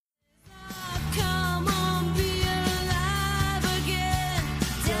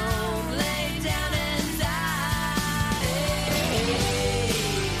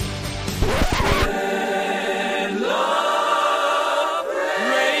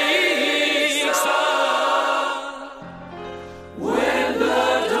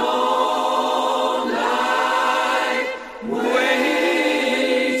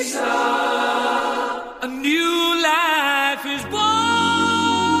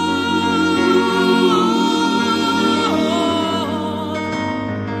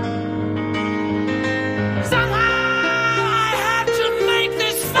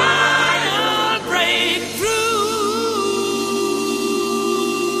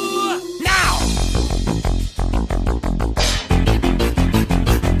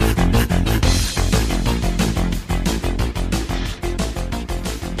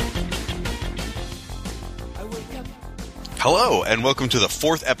Hello, and welcome to the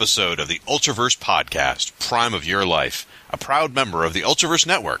 4th episode of the Ultraverse Podcast, Prime of Your Life, a proud member of the Ultraverse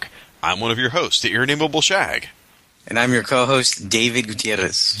Network. I'm one of your hosts, the Irredeemable Shag. And I'm your co-host, David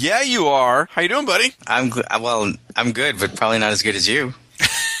Gutierrez. Yeah, you are. How you doing, buddy? I'm good, but probably not as good as you.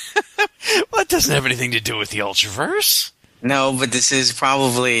 Well, that doesn't have anything to do with the Ultraverse. No, but this is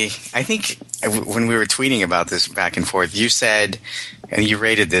probably, I think, when we were tweeting about this back and forth, you said, and you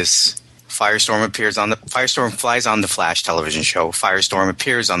rated this, Firestorm flies on the Flash television show. Firestorm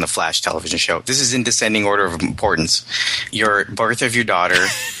appears on the Flash television show. This is in descending order of importance. Your birth of your daughter.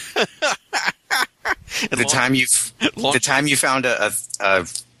 the time you found a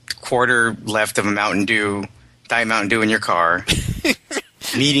quarter left of a Diet Mountain Dew in your car.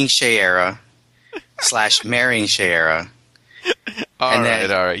 Meeting Shayera / marrying Shayera. All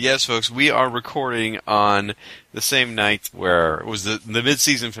right. Yes, folks, we are recording on the same night where it was the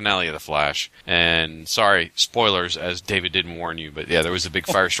mid-season finale of The Flash. And sorry, spoilers, as David didn't warn you, but yeah, there was a big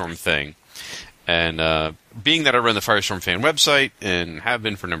Firestorm thing. And being that I run the Firestorm fan website and have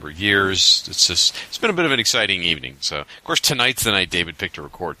been for a number of years, it's been a bit of an exciting evening. So, of course, tonight's the night David picked to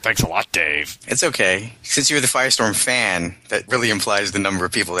record. Thanks a lot, Dave. It's okay. Since you're the Firestorm fan, that really implies the number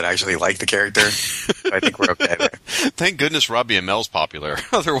of people that actually like the character. So I think we're okay there. Thank goodness Robbie Amell's popular.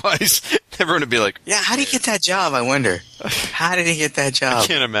 Otherwise, everyone would be like, yeah, how did he get that job, I wonder? How did he get that job? I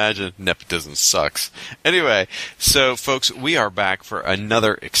can't imagine. Nepotism sucks. Anyway, so, folks, we are back for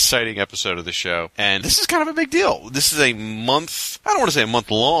another exciting episode of the show. And this is kind of a big deal. This is a month, I don't want to say a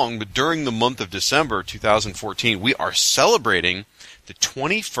month long, but during the month of December 2014, we are celebrating the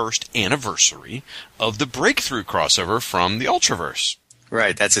 21st anniversary of the Breakthrough crossover from the Ultraverse.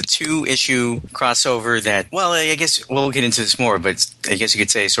 Right, that's a 2-issue crossover that, well, I guess we'll get into this more, but I guess you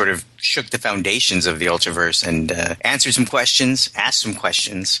could say sort of shook the foundations of the Ultraverse and answered some questions, asked some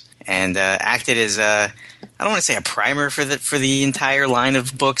questions, and acted as I don't want to say a primer for the entire line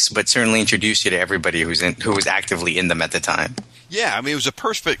of books, but certainly introduced you to everybody who was actively in them at the time. Yeah, I mean, it was a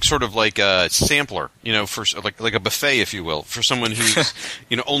perfect sort of like a sampler, for like a buffet, if you will, for someone who's,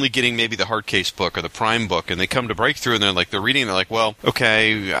 only getting maybe the hard case book or the Prime book, and they come to Breakthrough and they're reading, and they're like, well,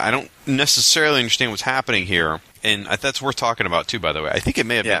 okay, I don't necessarily understand what's happening here. And that's worth talking about, too, by the way. I think it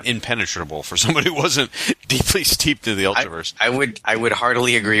may have been impenetrable for someone who wasn't deeply steeped in the Ultraverse. I would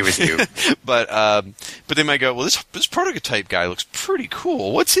heartily agree with you. But they might go, well, this prototype guy looks pretty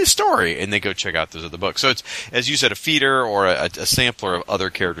cool. What's his story? And they go check out those other books. So it's, as you said, a feeder or a sampler of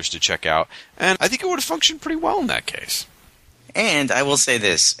other characters to check out. And I think it would have functioned pretty well in that case. And I will say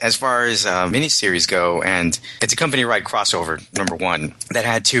this, as far as miniseries go, and it's a company-wide crossover, number 1, that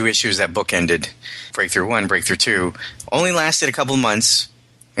had 2 issues that bookended Breakthrough 1, Breakthrough 2, only lasted a couple months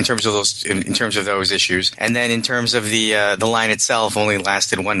in terms of those issues, and then in terms of the line itself, only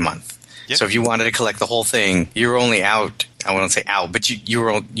lasted 1 month. Yep. So if you wanted to collect the whole thing, you were only out, I won't say out, but you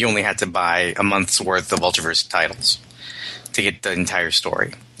only had to buy a month's worth of Ultraverse titles to get the entire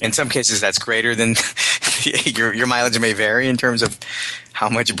story. In some cases, that's greater than your mileage may vary in terms of how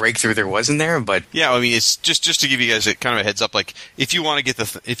much Breakthrough there was in there. But yeah, I mean, it's just to give you guys a kind of a heads up. Like, if you want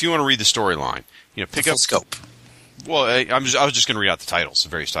to if you want to read the storyline, pick up scope. Well, I was just going to read out the titles, the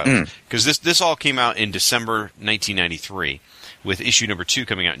various titles, because this all came out in December 1993, with issue number 2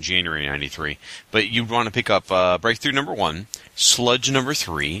 coming out in January 93. But you want to pick up Breakthrough number 1, Sludge number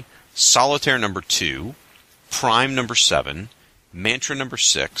 3, Solitaire number 2, Prime number 7. Mantra number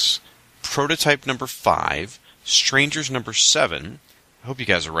 6, Prototype number 5, Strangers number 7. I hope you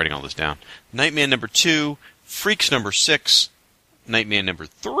guys are writing all this down. Nightman number 2, Freaks number 6, Nightman number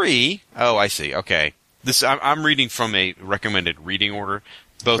 3. Oh, I see. Okay. I'm reading from a recommended reading order.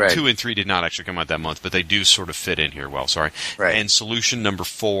 Both 2 and 3 did not actually come out that month, but they do sort of fit in here well. Sorry. Right. And Solution number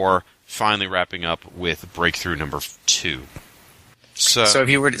 4, finally wrapping up with Breakthrough number 2. So if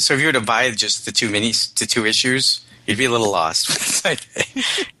you were to buy just the 2 issues, you'd be a little lost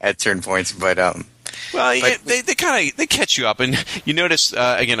at certain points, but they catch you up, and you notice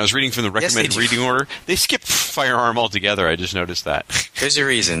again. I was reading from the recommended reading order. They skip Firearm altogether. I just noticed that. There's a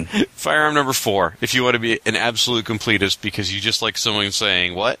reason. Firearm number 4. If you want to be an absolute completist, because you just like someone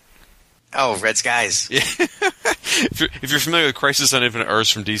saying what. Oh, Red Skies. Yeah. If you're familiar with Crisis on Infinite Earths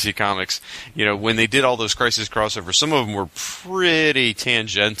from DC Comics, when they did all those Crisis crossovers, some of them were pretty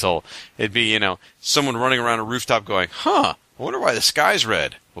tangential. It'd be, someone running around a rooftop going, I wonder why the sky's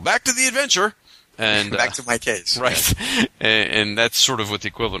red. Well, back to the adventure. And back to my case. Right. And that's sort of what the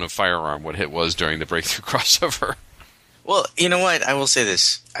equivalent of Firearm what it was during the Breakthrough crossover. Well, you know what? I will say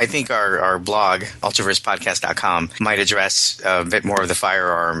this. I think our blog, ultraversepodcast.com, might address a bit more of the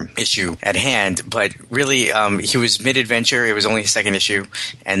Firearm issue at hand, but really, he was mid-adventure. It was only his second issue,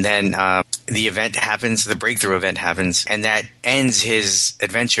 and then the event happens, the breakthrough event happens, and that ends his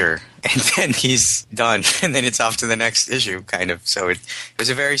adventure, and then he's done, and then it's off to the next issue, kind of. So it was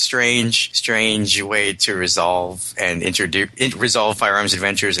a very strange way to resolve and resolve Firearms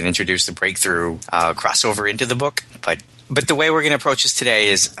Adventures and introduce the breakthrough crossover into the book. But the way we're going to approach this today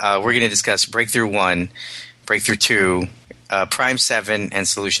is we're going to discuss Breakthrough 1, Breakthrough 2, Prime 7, and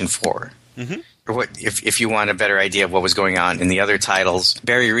Solution 4. Mm-hmm. If you want a better idea of what was going on in the other titles,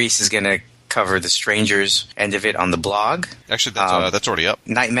 Barry Reese is going to cover the Strangers end of it on the blog. Actually, that's already up.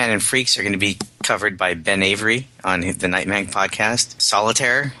 Nightman and Freaks are going to be covered by Ben Avery on the Nightman podcast.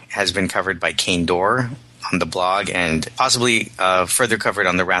 Solitaire has been covered by Kane Dorr on the blog, and possibly further covered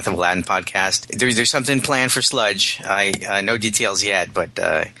on the Wrath of Aladdin podcast. There's something planned for Sludge. No details yet,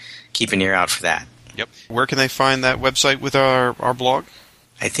 but keep an ear out for that. Yep. Where can they find that website with our blog?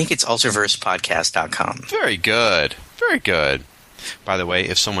 I think it's ultraversepodcast.com. Very good. Very good. By the way,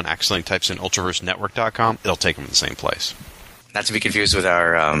 if someone accidentally types in ultraversenetwork.com, it'll take them to the same place. Not to be confused with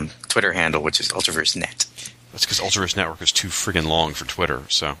our Twitter handle, which is ultraversenet. That's because Ultraverse Network is too friggin' long for Twitter.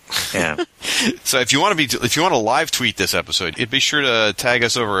 So yeah. So if you want to live tweet this episode, be sure to tag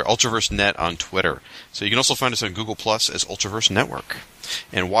us over at Ultraverse Net on Twitter. So you can also find us on Google Plus as Ultraverse Network,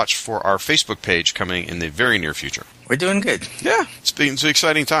 and watch for our Facebook page coming in the very near future. We're doing good. Yeah, it's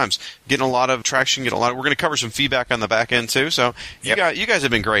exciting times. Getting a lot of traction. We're going to cover some feedback on the back end too. So you guys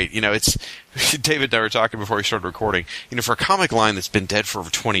have been great. It's David and I were talking before we started recording. For a comic line that's been dead for over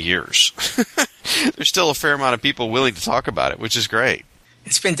 20 years, there's still a fair amount of people willing to talk about it, which is great.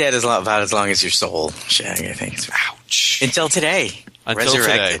 It's been dead about as long as your soul, Shag, I think. Ouch. Until today. Until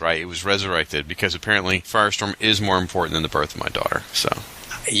today, right? It was resurrected because apparently Firestorm is more important than the birth of my daughter. So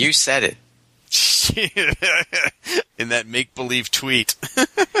you said it. In that make-believe tweet.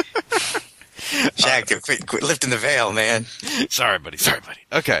 Shag, quit lifting the veil, man. Sorry, buddy.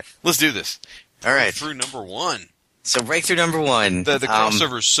 Okay, let's do this. All right. Breakthrough number 1. So Breakthrough number 1. The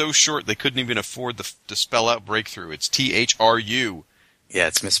crossover is so short they couldn't even afford to spell out Breakthrough. It's THRU. Yeah,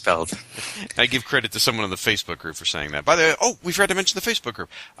 it's misspelled. I give credit to someone in the Facebook group for saying that. By the way, we forgot to mention the Facebook group.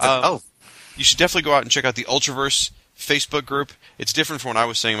 You should definitely go out and check out the Ultraverse Facebook group. It's different from what I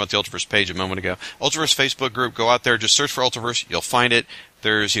was saying about the Ultraverse page a moment ago. Ultraverse Facebook group, go out there, just search for Ultraverse, you'll find it.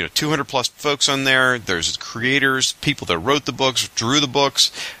 There's 200 plus folks on there. There's creators, people that wrote the books, drew the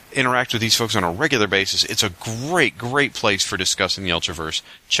books, interact with these folks on a regular basis. It's a great, great place for discussing the Ultraverse.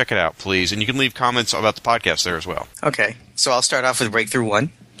 Check it out, please. And you can leave comments about the podcast there as well. Okay, so I'll start off with Breakthrough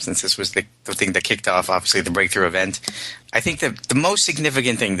 1, since this was the thing that kicked off, obviously, the Breakthrough event. I think that the most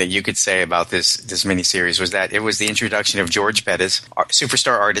significant thing that you could say about this miniseries was that it was the introduction of George Pettis,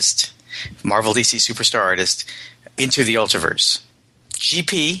 superstar artist, Marvel DC superstar artist, into the Ultraverse.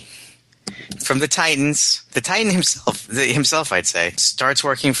 GP, from the Titans, the Titan himself, I'd say, starts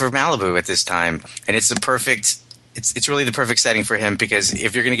working for Malibu at this time, and it's it's really the perfect setting for him, because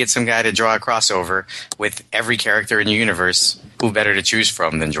if you're going to get some guy to draw a crossover with every character in the universe, who better to choose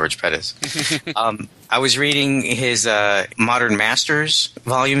from than George Pettis? I was reading his Modern Masters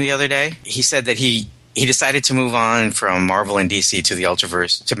volume the other day. He said that he decided to move on from Marvel and DC to the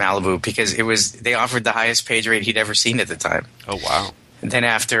Ultraverse, to Malibu, because they offered the highest page rate he'd ever seen at the time. Oh, wow. Then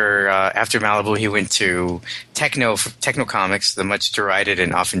after Malibu, he went to Techno Comics, the much derided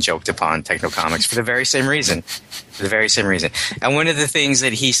and often joked upon Techno Comics, for the very same reason. And one of the things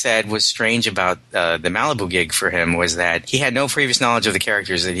that he said was strange about the Malibu gig for him was that he had no previous knowledge of the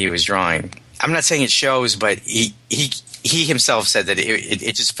characters that he was drawing. I'm not saying it shows, but he himself said that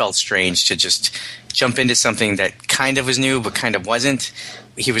it just felt strange to just jump into something that kind of was new but kind of wasn't.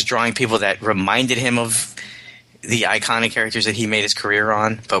 He was drawing people that reminded him of the iconic characters that he made his career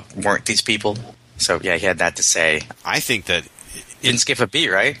on, but weren't these people. So yeah, he had that to say. I think that didn't skip a beat,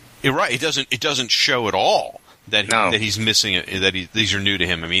 right? You're right. It doesn't show at all that he's missing it. These are new to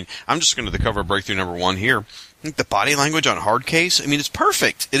him. I mean, I'm just going to cover Breakthrough number 1 here. I think the body language on Hardcase, I mean, it's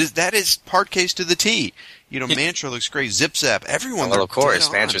perfect. That is Hardcase to the T. Mantra looks great. Zip Zap, everyone. Well, of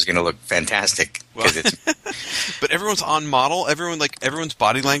course, Mantra's going to look fantastic. Well, but everyone's on model. Everyone's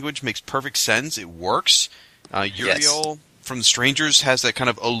body language makes perfect sense. It works. Uriel from The Strangers has that kind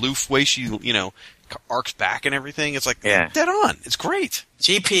of aloof way she, arcs back and everything. It's like dead on. It's great.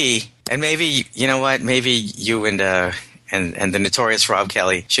 GP, and maybe maybe you and the notorious Rob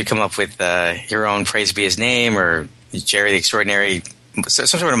Kelly should come up with your own Praise Be His Name, or Jerry the Extraordinary, some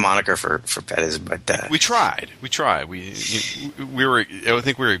sort of moniker for Pettis. But we tried. We were. I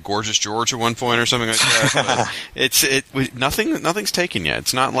think we were Gorgeous George at one point or something like that. But nothing's taken yet.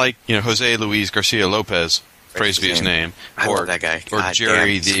 It's not like Jose Luis Garcia Lopez. Praise be his name. I love that guy. Or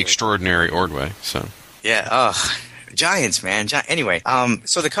Jerry the Extraordinary Ordway. So yeah. Giants, man. Anyway,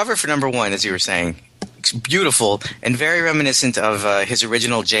 so the cover for number 1, as you were saying, it's beautiful and very reminiscent of his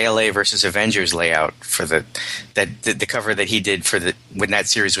original JLA versus Avengers layout for the cover that he did for when that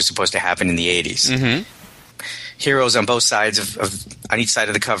series was supposed to happen in the 80s. Mm-hmm. Heroes on both sides on each side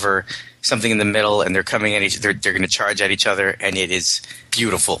of the cover, something in the middle, and they're coming at they're going to charge at each other, and it is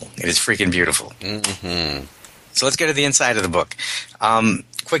beautiful. It is freaking beautiful. Mm-hmm. So let's go to the inside of the book.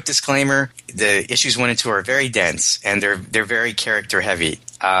 Quick disclaimer: the issues 1 and 2 are very dense, and they're very character heavy.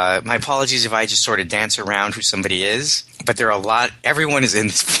 My apologies if I just sort of dance around who somebody is, but there are a lot. Everyone is in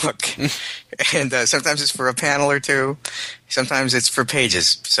this book, and sometimes it's for a panel or two, sometimes it's for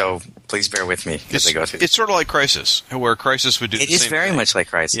pages. So please bear with me as I go through. It's sort of like Crisis, where Crisis would do. It is very much like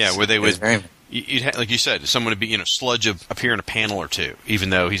Crisis. Yeah, where they would. Like you said, someone would be, Sludge appear in a panel or two, even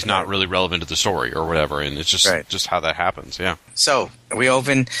though he's not really relevant to the story or whatever, and it's just how that happens. Yeah. So we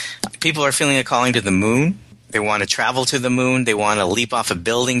open. People are feeling a calling to the moon. They want to travel to the moon. They want to leap off a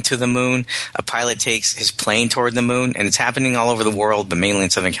building to the moon. A pilot takes his plane toward the moon, and it's happening all over the world, but mainly in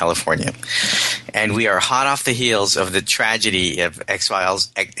Southern California. And we are hot off the heels of the tragedy of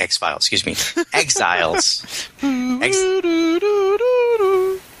Exiles.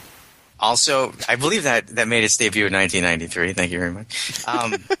 Also, I believe that made its debut in 1993. Thank you very much.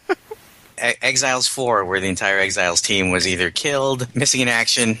 Exiles 4, where the entire Exiles team was either killed, missing in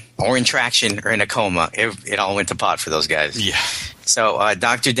action, or in traction, or in a coma. It all went to pot for those guys. Yeah. So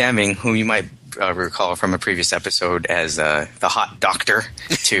Dr. Deming, whom you might recall from a previous episode as the hot doctor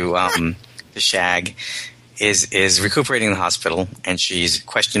to the Shag, is recuperating in the hospital, and she's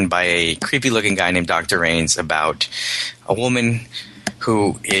questioned by a creepy-looking guy named Dr. Rains about a woman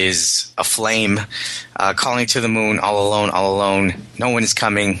who is aflame, calling to the moon, all alone. No one is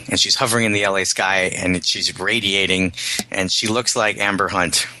coming, and she's hovering in the LA sky, and she's radiating, and she looks like Amber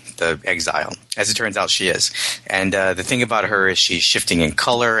Hunt, the exile. As it turns out, she is. And the thing about her is she's shifting in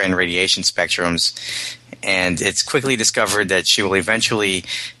color and radiation spectrums, and it's quickly discovered that she will eventually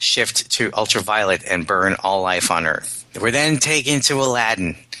shift to ultraviolet and burn all life on Earth. We're then taken to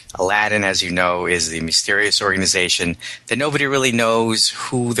Aladdin. Aladdin, as you know, is the mysterious organization that nobody really knows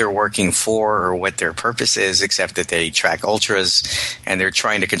who they're working for or what their purpose is, except that they track ultras and they're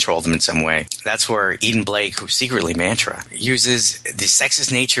trying to control them in some way. That's where Eden Blake, who's secretly Mantra, uses the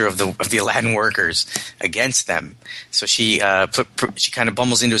sexist nature of the Aladdin workers against them. So she kind of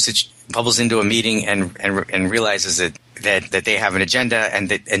bubbles into a meeting and realizes that they have an agenda and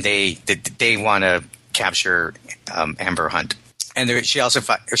that they want to capture Amber Hunt. And she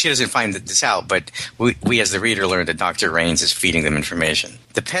doesn't find this out, but we as the reader learn that Dr. Rains is feeding them information.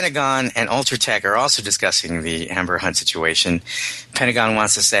 The Pentagon and Ultratech are also discussing the Amber Hunt situation. Pentagon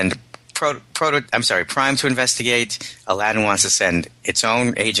wants to send Prime to investigate. Aladdin wants to send its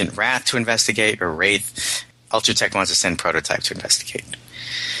own agent Wrath to investigate, or Wraith. Ultratech wants to send Prototype to investigate.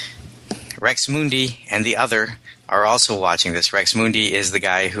 Rex Mundi and the other are also watching this. Rex Mundi is the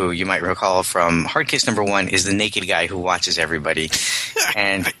guy who you might recall from Hard Case number 1 is the naked guy who watches everybody.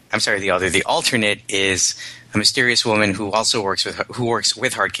 And the alternate is a mysterious woman who also works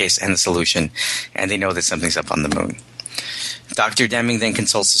with Hard Case and the Solution, and they know that something's up on the moon. Dr. Deming then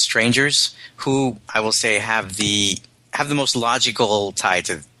consults the strangers, who I will say have the most logical tie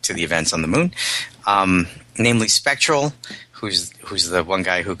to the events on the moon, namely Spectral, who's the one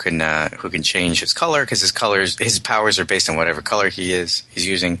guy who can change his color, because his powers are based on whatever color he's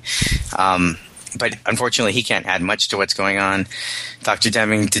using. But unfortunately, he can't add much to what's going on. Dr.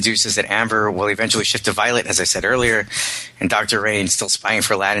 Deming deduces that Amber will eventually shift to Violet, as I said earlier, and Dr. Rain, still spying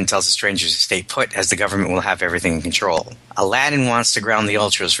for Aladdin, tells the strangers to stay put, as the government will have everything in control. Aladdin wants to ground the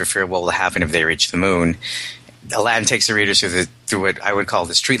Ultras for fear of what will happen if they reach the moon. Aladdin takes the readers through what I would call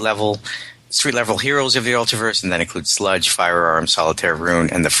the street level heroes of the Ultraverse, and that includes Sludge, Firearm, Solitaire, Rune,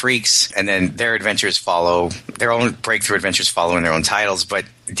 and the Freaks. And then their adventures follow, their own breakthrough adventures follow in their own titles. But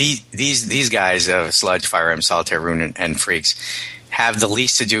these guys, Sludge, Firearm, Solitaire, Rune, and Freaks, have the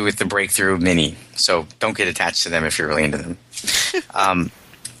least to do with the breakthrough mini. So don't get attached to them if you're really into them.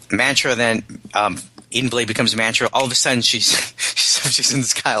 Mantra then, Eden Blade becomes Mantra. All of a sudden, she's in the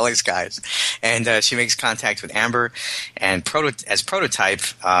sky, LA skies, and she makes contact with Amber. And as Prototype,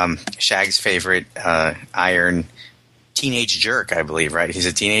 Shag's favorite Iron teenage jerk, I believe, right? He's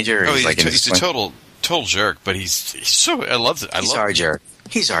a teenager. He's a total jerk, but he's so. I love it. He's our jerk.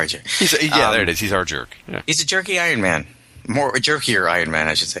 He's our jerk. There it is. He's our jerk. Yeah. He's a jerky Iron Man. more jerkier Iron Man,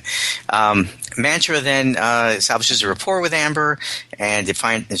 I should say. Mantra then establishes a rapport with Amber, and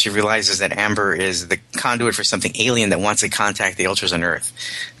she realizes that Amber is the conduit for something alien that wants to contact the Ultras on Earth.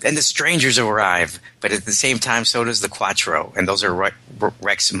 Then the Strangers arrive, but at the same time, so does the Quattro, and those are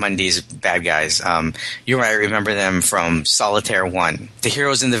Rex Mundy's bad guys. You might remember them from Solitaire 1. The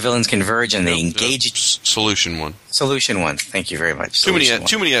heroes and the villains converge, and they engage. Solution 1. Solution 1. Thank you very much. Too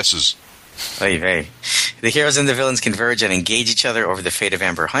many S's. Hey, hey. The heroes and the villains converge and engage each other over the fate of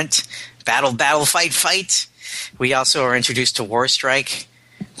Amber Hunt. Battle, fight. We also are introduced to Warstrike,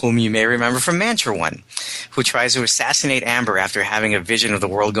 whom you may remember from Mantra 1, who tries to assassinate Amber after having a vision of the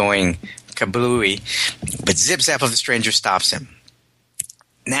world going kablooey, but Zip Zap of the Stranger stops him.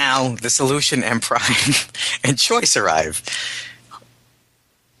 Now, the Solution and Prime and Choice arrive.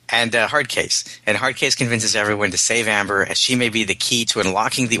 And Hardcase. And Hardcase convinces everyone to save Amber, as she may be the key to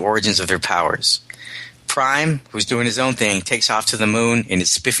unlocking the origins of their powers. Prime, who's doing his own thing, takes off to the moon in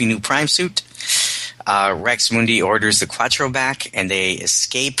his spiffy new Prime suit. Rex Mundi orders the Quattro back, and they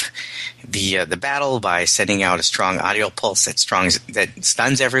escape the battle by sending out a strong audio pulse that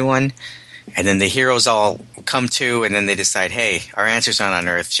stuns everyone. And then the heroes all come to, and then they decide, hey, our answer's not on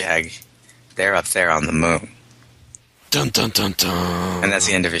Earth, Jag. They're up there on the moon. Dun, dun, dun, dun. And that's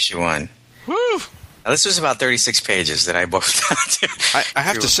the end of issue 1. Woo! Now, this was about 36 pages that I both I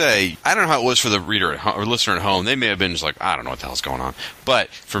have to say, I don't know how it was for the reader or listener at home. They may have been just like, I don't know what the hell's going on. But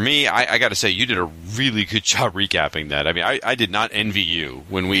for me, I got to say, you did a really good job recapping that. I mean, I did not envy you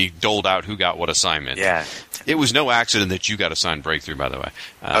when we doled out who got what assignment. Yeah. It was no accident that you got assigned Breakthrough, by the way.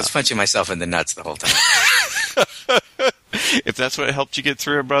 I was punching myself in the nuts the whole time. If that's what helped you get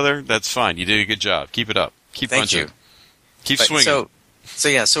through it, brother, that's fine. You did a good job. Keep it up. Keep punching. Thank you. Keep swinging.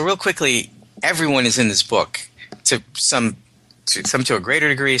 So real quickly, everyone is in this book, some to a greater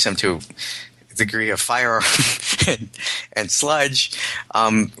degree, some to a degree of Firearm and Sludge.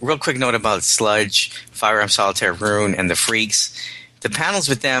 Real quick note about Sludge, Firearm, Solitaire, Rune, and the Freaks. The panels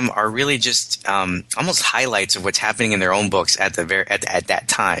with them are really just almost highlights of what's happening in their own books at that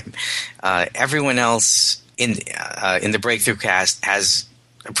time. Everyone else in the Breakthrough cast has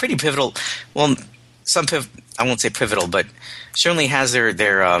a pretty pivotal. Well, I won't say pivotal, but certainly has their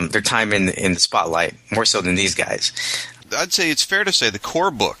time in the spotlight more so than these guys. I'd say it's fair to say the core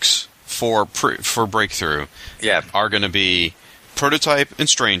books for Breakthrough are going to be Prototype and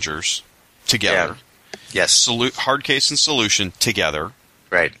Strangers together. Yeah. Yes. Hardcase and Solution together.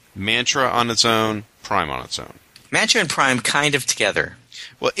 Right. Mantra on its own, Prime on its own. Mantra and Prime kind of together.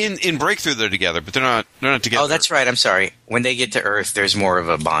 Well, in Breakthrough they're together, but they're not together. Oh, that's right. I'm sorry. When they get to Earth, there's more of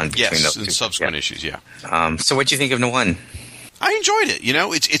a bond between those two. Yes, in subsequent issues, yeah. So what do you think of No1? I enjoyed it. You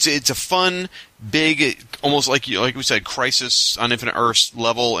know, it's a fun, big, almost like we said, Crisis on Infinite Earths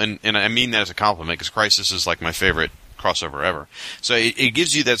level, and I mean that as a compliment because Crisis is like my favorite crossover ever. So it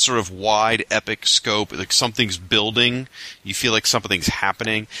gives you that sort of wide, epic scope, like something's building. You feel like something's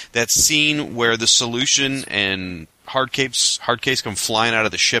happening. That scene where the Solution and Hardcase come flying out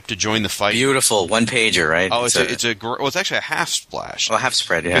of the ship to join the fight. Beautiful, one pager, right? Oh, it's actually a half splash. Well, half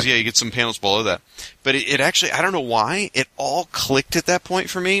spread, yeah. Because you get some panels below that. But it actually, I don't know why, it all clicked at that point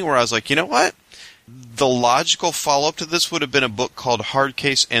for me, where I was like, you know what? The logical follow-up to this would have been a book called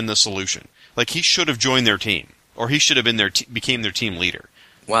Hardcase and the Solution. Like, he should have joined their team, or he should have been became their team leader.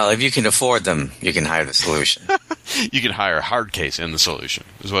 Well, if you can afford them, you can hire the Solution. You can hire Hardcase and the Solution.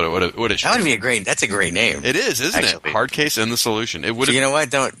 Is what it should. That would be that's a great name. It is, isn't it? Hardcase and the Solution. It would. So you know what?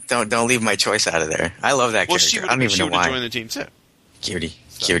 Don't leave my choice out of there. I love that character. I don't even know why. She would have joined the team too.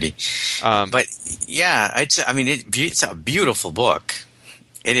 Cutie. But yeah, it's a beautiful book.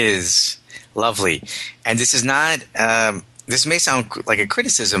 It is lovely, and this is not. This may sound like a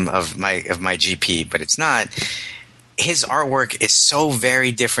criticism of my GP, but it's not. His artwork is so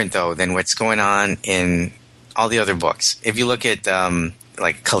very different, though, than what's going on in all the other books. If you look at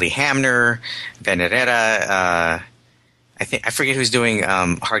like Cully Hamner, Benedetta, I forget who's doing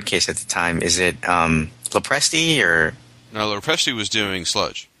Hardcase at the time. Is it Lopresti or? No, Lopresti was doing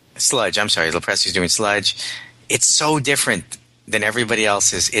Sludge. I'm sorry, Lopresti's doing Sludge. It's so different than everybody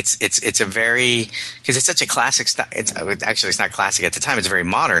else's. It's a very, because it's such a classic style. It's not classic at the time. It's very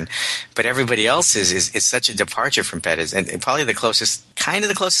modern, but everybody else's is such a departure from Pettis. And probably the closest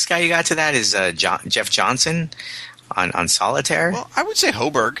guy you got to that is Jeff Johnson on Solitaire. Well, I would say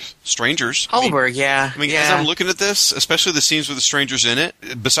Hoberg, Strangers. Hoberg, yeah. I mean, as I'm looking at this, especially the scenes with the strangers in it,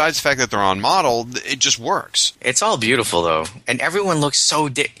 besides the fact that they're on model, it just works. It's all beautiful, though. And everyone looks so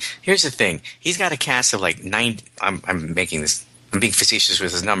Here's the thing. He's got a cast of like 9... I'm being facetious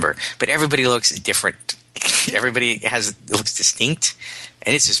with his number, but everybody looks different. Everybody looks distinct,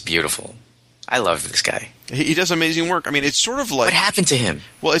 and it's just beautiful. I love this guy. He does amazing work. I mean, it's sort of like... What happened to him?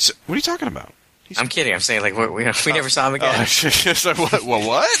 Well, it's... What are you talking about? I'm kidding. I'm saying, like, we never saw him again. So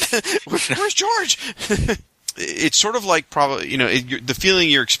what? Where's George? It's sort of like probably, the feeling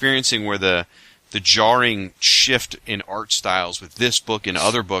you're experiencing where the jarring shift in art styles with this book and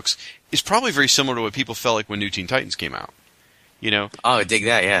other books is probably very similar to what people felt like when New Teen Titans came out. Oh, dig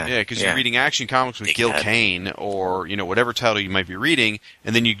that, yeah. Yeah, because you're reading Action Comics with Gil Kane or, whatever title you might be reading,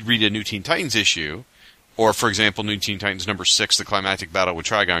 and then you read a New Teen Titans issue, or, for example, New Teen Titans number 6, the climactic battle with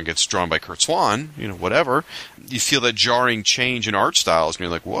Trigon gets drawn by Kurt Swan, whatever. You feel that jarring change in art styles, and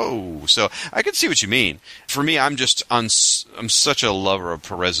you're like, whoa. So I can see what you mean. For me, I'm such a lover of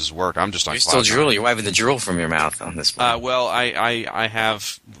Perez's work. I'm just on. You're still drooling. You're wiping the drool from your mouth on this book. Well, I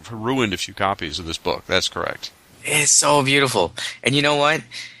have ruined a few copies of this book. That's correct. It's so beautiful. And you know what?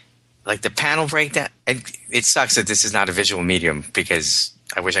 Like the panel breakdown, it sucks that this is not a visual medium because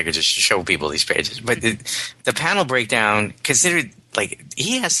I wish I could just show people these pages. But the panel breakdown, considered, like,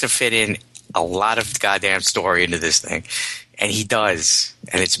 he has to fit in a lot of goddamn story into this thing. And he does.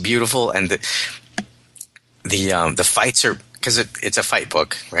 And it's beautiful. And the fights are, because it's a fight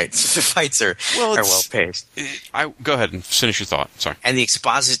book, right? So the fights are well paced. Go ahead and finish your thought. Sorry. And the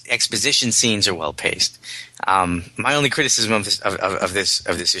exposition scenes are well paced. My only criticism of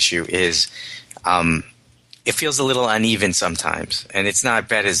this issue is it feels a little uneven sometimes, and it's not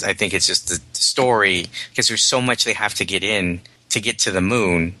bad as I think it's just the story because there's so much they have to get in to get to the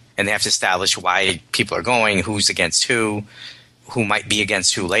moon, and they have to establish why people are going, who's against who might be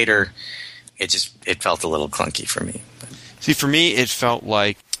against who later. It felt a little clunky for me. See, for me, it felt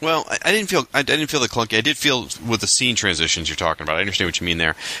like, well, I didn't feel the clunky. I did feel with the scene transitions you're talking about. I understand what you mean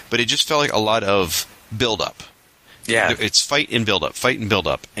there, but it just felt like a lot of build-up. Yeah, it's fight and build-up,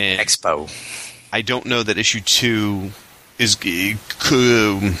 and Expo. I don't know that issue 2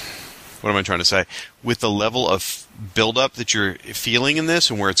 what am I trying to say? With the level of build-up that you're feeling in this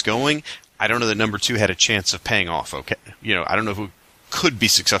and where it's going, I don't know that number 2 had a chance of paying off. Okay, I don't know who could be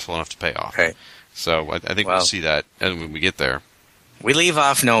successful enough to pay off. Right. So I think we'll see that when we get there. We leave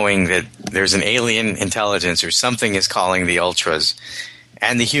off knowing that there's an alien intelligence or something is calling the Ultras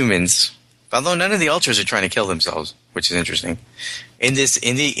and the humans. Although none of the Ultras are trying to kill themselves, which is interesting. In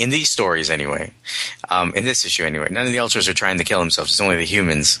these stories anyway, in this issue anyway, none of the Ultras are trying to kill themselves. It's only the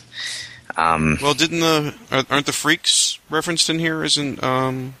humans. Well, aren't the freaks referenced in here? Isn't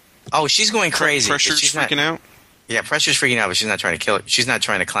Oh, she's going crazy. Pressure's freaking out. Yeah, Pressure's freaking out, but she's not trying to kill it. She's not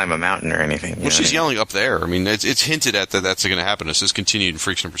trying to climb a mountain or anything. Well, she's yelling up there. I mean, it's hinted at that's going to happen. This is continued in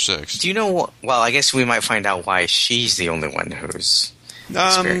Freaks number 6. Do you know what? Well, I guess we might find out why she's the only one who's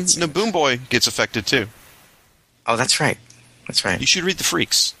experiencing. No, Boom Boy gets affected too. Oh, that's right. That's right. You should read The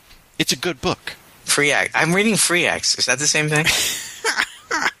Freaks. It's a good book. Free X. I'm reading Free X. Is that the same thing?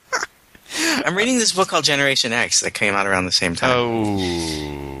 I'm reading this book called Generation X that came out around the same time.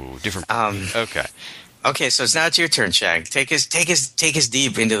 Oh, different. Okay. Okay, so it's now it's your turn, Shag. Take us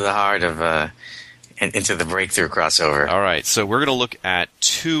deep into the heart of into the Breakthrough crossover. All right, so we're going to look at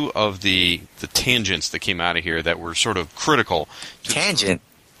 2 of the tangents that came out of here that were sort of critical. Tangent.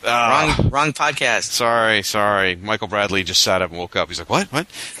 Wrong podcast. Sorry. Michael Bradley just sat up and woke up. He's like,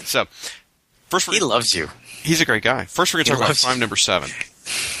 what? So, he loves you. He's a great guy. First, we're going to talk about Prime number 7.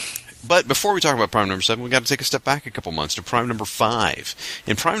 But before we talk about Prime number 7, we've got to take a step back a couple months to Prime number 5.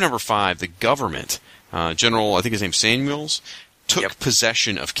 In Prime number 5, the government, General, I think his name's Samuels, took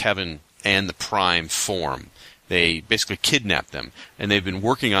possession of Kevin and the Prime form. They basically kidnapped them, and they've been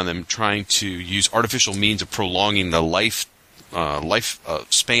working on them, trying to use artificial means of prolonging the life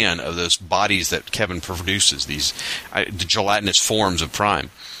span of those bodies that Kevin produces, the gelatinous forms of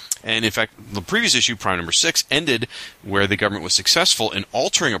Prime. And in fact, the previous issue, Prime number 6, ended where the government was successful in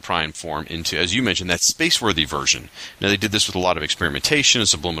altering a Prime form into, as you mentioned, that space-worthy version. Now, they did this with a lot of experimentation and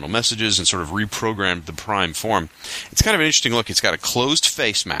subliminal messages and sort of reprogrammed the Prime form. It's kind of an interesting look. It's got a closed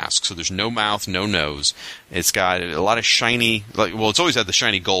face mask, so there's no mouth, no nose. It's got a lot of shiny, it's always had the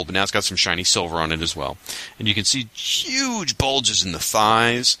shiny gold, but now it's got some shiny silver on it as well. And you can see huge bulges in the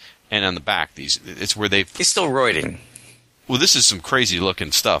thighs and on the back. It's where they've... He's still roiding. Well, this is some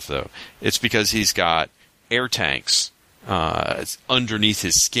crazy-looking stuff, though. It's because he's got air tanks underneath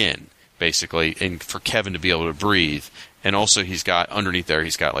his skin, basically, and for Kevin to be able to breathe. And also, he's got underneath there,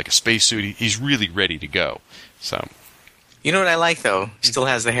 he's got like a spacesuit. He's really ready to go. So, you know what I like, though? He still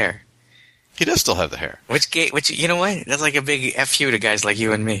has the hair. He does still have the hair. Which you know what? That's like a big F you to guys like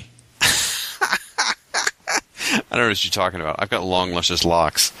you and me. I don't know what you're talking about. I've got long, luscious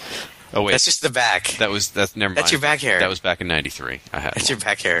locks. Oh wait, That's just the back. That's never mind. That's your back hair. That was back in '93. I had That's your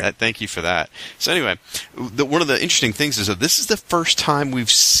back hair. Thank you for that. So anyway, one of the interesting things is that this is the first time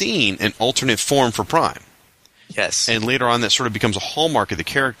we've seen an alternate form for Prime. Yes. And later on, that sort of becomes a hallmark of the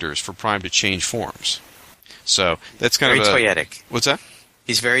characters for Prime to change forms. So that's kind very of toyetic. What's that?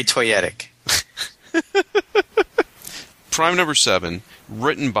 He's very toyetic. Prime number 7,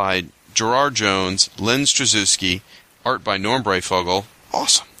 written by Gerard Jones, Len Straczewski, art by Norm Breyfogle.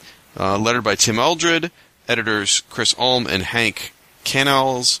 Awesome. Lettered by Tim Eldred, editors Chris Ulm and Hank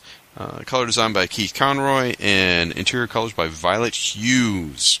Canals, color design by Keith Conroy, and interior colors by Violet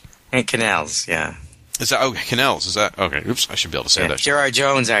Hughes. Hank Canals, yeah. Is that Canals? Is that okay? Oops, I should be able to say that. Gerard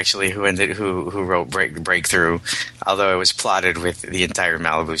Jones, actually, who wrote Breakthrough, although it was plotted with the entire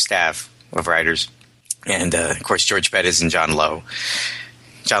Malibu staff of writers, and of course George Bettis and John Lowe.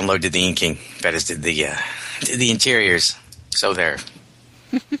 John Lowe did the inking. Bettis did the interiors. So there.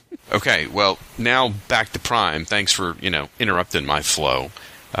 Okay, well now back to Prime. Thanks for interrupting my flow.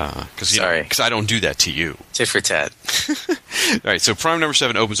 Because I don't do that to you. Tit for tat. All right, so Prime number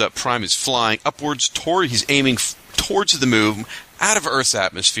 7 opens up. Prime is flying upwards he's aiming towards the moon, out of Earth's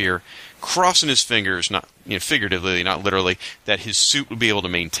atmosphere, crossing his fingers, not figuratively, not literally, that his suit would be able to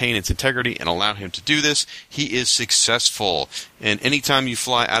maintain its integrity and allow him to do this. He is successful. And anytime you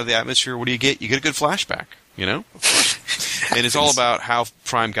fly out of the atmosphere, what do you get? You get a good flashback, And it's all about how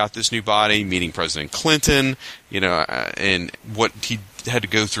Prime got this new body, meeting President Clinton, and what he had to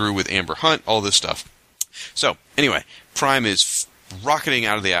go through with Amber Hunt, all this stuff. So, anyway, Prime is rocketing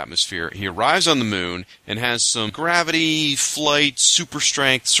out of the atmosphere. He arrives on the moon and has some gravity, flight, super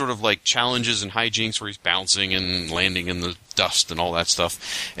strength, sort of like challenges and hijinks where he's bouncing and landing in the dust and all that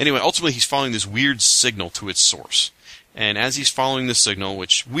stuff. Anyway, ultimately he's following this weird signal to its source. And as he's following the signal,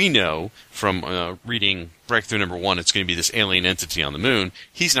 which we know from reading Breakthrough number 1, it's going to be this alien entity on the moon.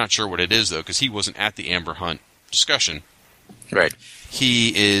 He's not sure what it is, though, because he wasn't at the Amber Hunt discussion. Right.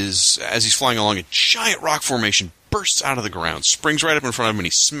 He is, as he's flying along, a giant rock formation bursts out of the ground, springs right up in front of him, and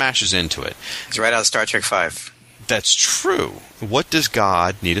he smashes into it. It's right out of Star Trek V. That's true. What does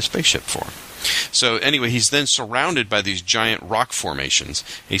God need a spaceship for? So anyway, he's then surrounded by these giant rock formations.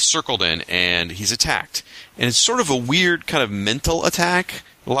 He's circled in, and he's attacked. And it's sort of a weird kind of mental attack,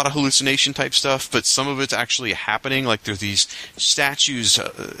 a lot of hallucination type stuff, but some of it's actually happening. Like there's these statues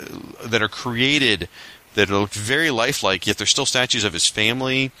that are created that look very lifelike, yet they're still statues of his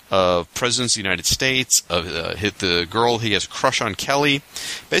family, of presidents of the United States, of the girl he has a crush on, Kelly.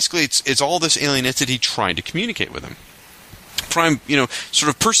 Basically, it's all this alien entity trying to communicate with him. Prime, sort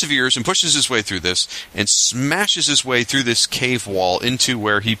of perseveres and pushes his way through this and smashes his way through this cave wall into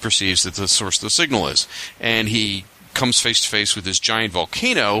where he perceives that the source of the signal is. And he comes face to face with this giant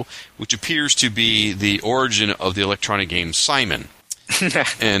volcano, which appears to be the origin of the electronic game Simon.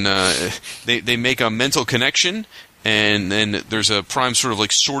 And they make a mental connection, and then there's a Prime sort of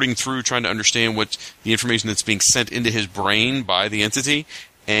like sorting through, trying to understand what the information that's being sent into his brain by the entity,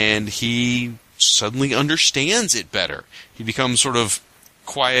 and he suddenly understands it better. He becomes sort of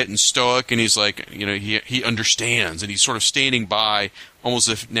quiet and stoic, and he's like, he understands, and he's sort of standing by, almost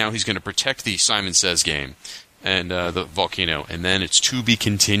as if now he's going to protect the Simon Says game and the volcano, and then it's to be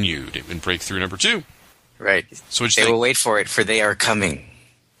continued in Breakthrough number 2. Right. So they will wait for it, for they are coming.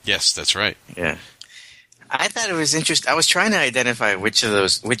 Yes, that's right. Yeah. I thought it was interesting. I was trying to identify which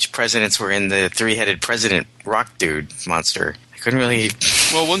presidents were in the three-headed president rock dude monster. I couldn't really.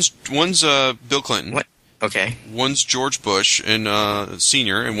 Well, one's Bill Clinton. What? Okay. One's George Bush and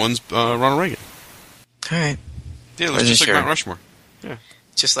Senior, and one's Ronald Reagan. All right. Yeah, it looks just like Mount Rushmore. Yeah.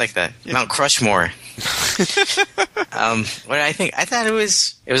 Just like that. Yeah. Mount Crushmore. What I think, I thought it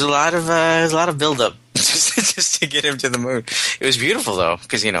was a lot of build-up just to get him to the moon. It was beautiful though,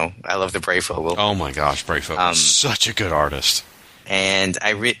 because I love the Breyfogle. Oh my gosh, Breyfogle, such a good artist. And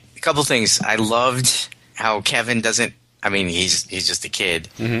a couple things. I loved how Kevin doesn't. I mean, he's just a kid,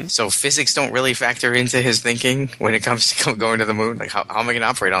 so physics don't really factor into his thinking when it comes to going to the moon. Like, how am I going to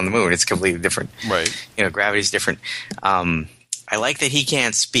operate on the moon? It's completely different. Right. Gravity's different. I like that he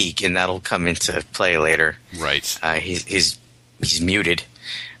can't speak, and that'll come into play later. Right. He's muted,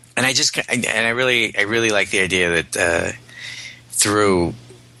 and I really like the idea that through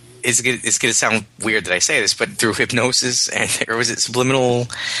it's going to sound weird that I say this, but through hypnosis or was it subliminal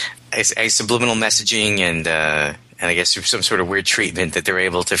messaging and I guess through some sort of weird treatment that they're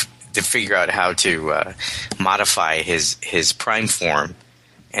able to figure out how to modify his prime form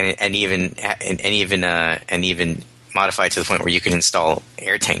and even modify it to the point where you can install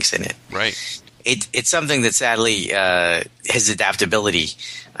air tanks in it. Right. It's something that sadly his adaptability,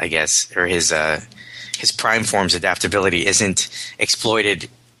 I guess, or his prime form's adaptability isn't exploited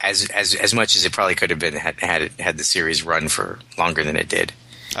as much as it probably could have been had the series run for longer than it did.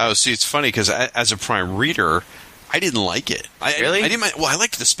 Oh, see, it's funny because as a Prime reader, I didn't like it. Really? I didn't mind. Well, I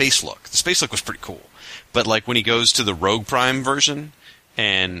liked the space look. The space look was pretty cool. But like when he goes to the Rogue Prime version,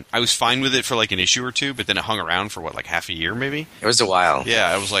 and I was fine with it for like an issue or two, but then it hung around for like half a year maybe. It was a while. Yeah,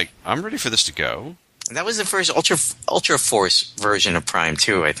 I was like, I'm ready for this to go. That was the first Ultra Force version of Prime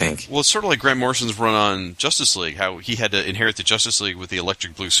too, I think. Well, it's sort of like Grant Morrison's run on Justice League, how he had to inherit the Justice League with the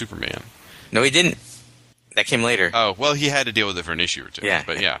Electric Blue Superman. No, he didn't. That came later. Oh, well, he had to deal with it for an issue or two. Yeah.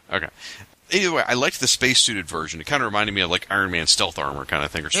 But yeah, okay. Anyway, I liked the space-suited version. It kind of reminded me of like Iron Man stealth armor kind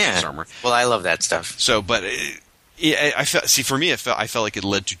of thing, or space armor. Well, I love that stuff. So, but I felt. See, for me, I felt like it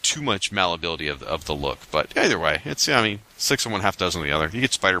led to too much malleability of the look. But either way, it's 6 of one, half dozen of the other. You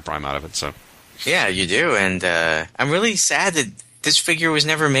get Spider Prime out of it, so. Yeah, you do, and I'm really sad that this figure was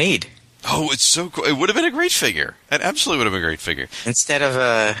never made. Oh, it's so cool! It would have been a great figure. It absolutely would have been a great figure. Instead of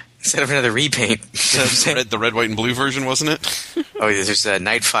another repaint. The red, white, and blue version, wasn't it? Oh, there's a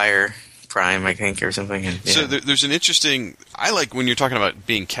Nightfire Prime, I think, or something. And, yeah. So there's an interesting. I like when you're talking about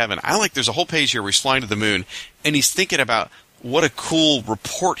being Kevin. I like there's a whole page here where he's flying to the moon, and he's thinking about what a cool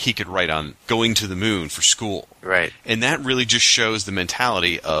report he could write on going to the moon for school. Right. And that really just shows the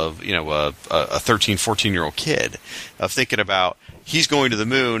mentality of, a 13, 14-year-old kid of thinking about he's going to the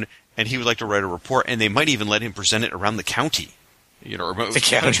moon and he would like to write a report, and they might even let him present it around the county. Or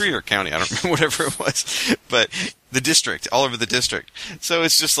the country or county, I don't remember, whatever it was. But the district, all over the district. So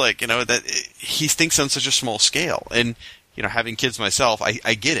it's just like, that he thinks on such a small scale. And having kids myself,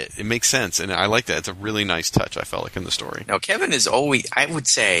 I get it. It makes sense, and I like that. It's a really nice touch, I felt like, in the story. Now, Kevin is always, I would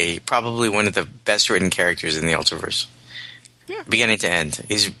say, probably one of the best-written characters in the Ultraverse. Yeah. Beginning to end.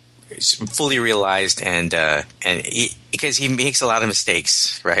 He's fully realized, and because he makes a lot of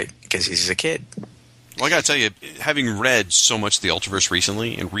mistakes, right? Because he's a kid. Well, I gotta tell you, having read so much of the Ultraverse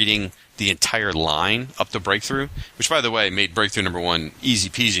recently, and reading the entire line up to Breakthrough, which, by the way, made Breakthrough #1 easy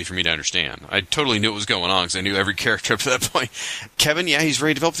peasy for me to understand. I totally knew what was going on because I knew every character up to that point. Kevin, yeah, he's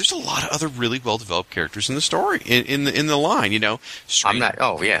very developed. There's a lot of other really well-developed characters in the story, in the line,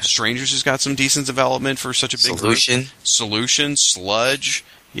 Strangers has got some decent development for such a big Solution. group. Solution, Sludge,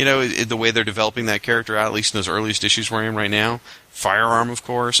 the way they're developing that character out, at least in those earliest issues we're in right now. Firearm, of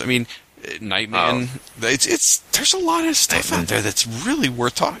course. I mean, Nightman. There's a lot of stuff out there that's really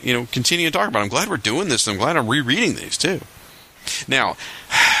worth continuing to talk about. I'm glad we're doing this. I'm glad I'm rereading these too. Now,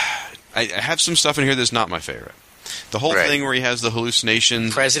 I have some stuff in here that's not my favorite. The whole thing where he has the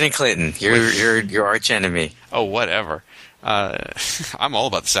hallucinations. President Clinton, your arch enemy. Oh, whatever. I'm all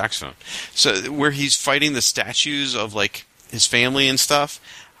about the saxophone. So where he's fighting the statues of like his family and stuff.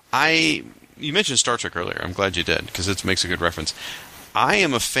 You mentioned Star Trek earlier. I'm glad you did because it makes a good reference. I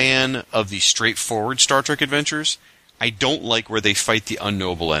am a fan of the straightforward Star Trek adventures. I don't like where they fight the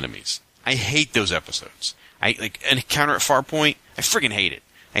unknowable enemies. I hate those episodes. Like Encounter at Farpoint. I friggin' hate it.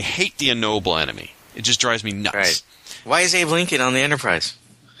 I hate the unknowable enemy. It just drives me nuts. Right. Why is Abe Lincoln on the Enterprise?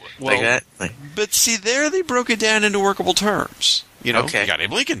 Well, like that? But see, there they broke it down into workable terms. Okay. You got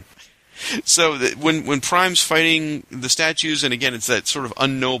Abe Lincoln. So when Prime's fighting the statues, and again, it's that sort of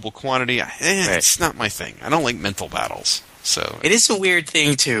unknowable quantity, it's not my thing. I don't like mental battles. So it is a weird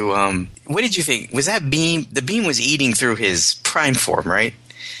thing to. What did you think? Was that beam? The beam was eating through his prime form, right?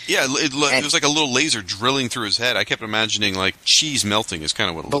 Yeah, it was like a little laser drilling through his head. I kept imagining like cheese melting is kind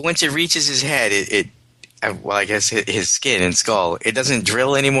of what. But once it reaches his head, I guess his skin and skull, it doesn't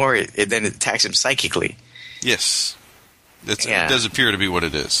drill anymore. It then attacks him psychically. Yes, it does appear to be what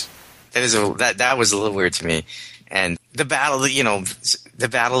it is. That was a little weird to me. And the battle, the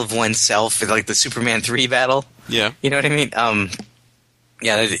battle of oneself, like the Superman 3 battle. Yeah. You know what I mean?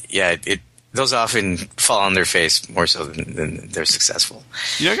 Those often fall on their face more so than they're successful.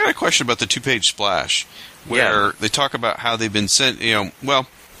 I got a question about the 2-page splash where they talk about how they've been sent, they don't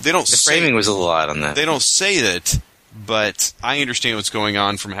The framing was a little odd on that. They don't say that, but I understand what's going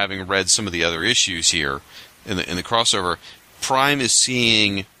on from having read some of the other issues here in the crossover. Prime is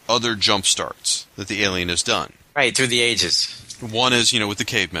seeing other jump starts that the alien has done. Right, through the ages. One is, with the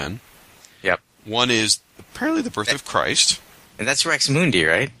cavemen. Yep. One is apparently the birth of Christ. And that's Rex Mundi,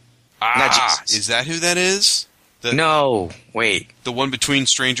 right? Is that who that is? No, wait. The one between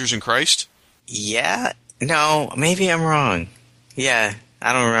Strangers and Christ? Yeah. No, maybe I'm wrong. Yeah,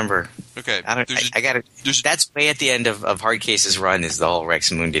 I don't remember. Okay. I got it. That's way at the end of Hardcase's run is the whole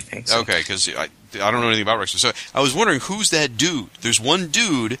Rex Mundi thing. So. Okay, because I don't know anything about Rex. So I was wondering, who's that dude? There's one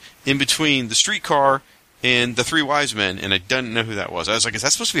dude in between the streetcar and the Three Wise Men, and I didn't know who that was. I was like, is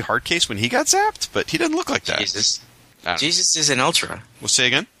that supposed to be Hardcase when he got zapped? But he doesn't look like that. Jesus is an Ultra. Well, say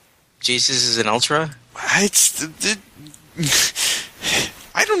again? Jesus is an Ultra? I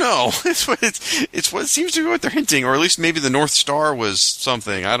I don't know. It's what seems to be what they're hinting, or at least maybe the North Star was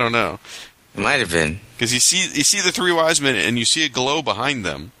something. I don't know. It might have been. Because you see the three wise men, and you see a glow behind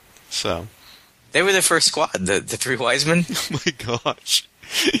them. So they were the first squad, the three wise men. Oh my gosh.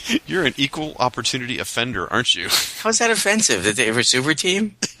 You're an equal opportunity offender, aren't you? How's that offensive? That they were a super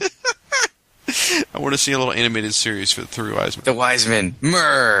team? I want to see a little animated series for the three wise men. The wise men.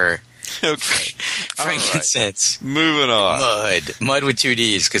 Myrrh. Okay. Frankincense. Right. Moving on. Mud with two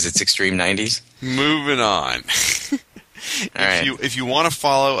Ds because it's extreme 90s. Moving on. If you want to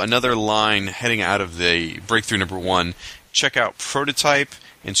follow another line heading out of the breakthrough number 1, check out Prototype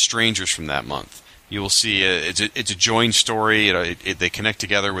and Strangers from that month. You will see it's a joined story. They connect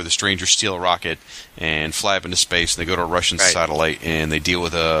together where the strangers steal a rocket and fly up into space, and they go to a Russian satellite, and they deal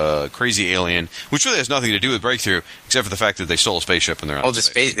with a crazy alien, which really has nothing to do with Breakthrough, except for the fact that they stole a spaceship and they're on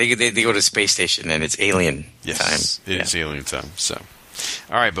space. They go to the space station, and it's alien time. It is alien time. So,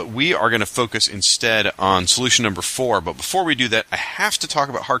 all right, but we are going to focus instead on solution number 4. But before we do that, I have to talk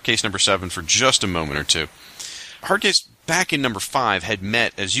about hard case number 7 for just a moment or two. Hard case back in number 5 had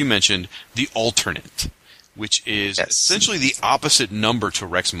met, as you mentioned, the alternate, which is essentially the opposite number to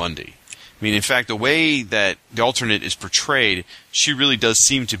Rex Mundi. I mean, in fact, the way that the alternate is portrayed, she really does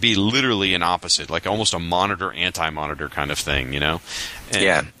seem to be literally an opposite, like almost a monitor, anti-monitor kind of thing, you know? And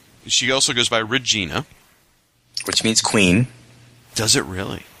yeah. She also goes by Regina. Which means queen. Does it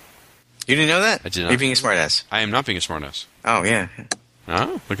really? You didn't know that? I did not. You're being a smartass. I am not being a smartass. Oh, yeah.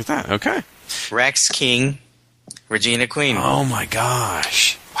 Oh, look at that. Okay. Rex king, Regina queen. Oh, my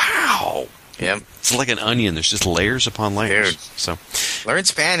gosh. Wow. Yep. It's like an onion. There's just layers upon layers. Dude. So, learn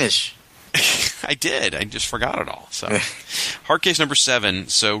Spanish. I did. I just forgot it all. So, hard case number 7.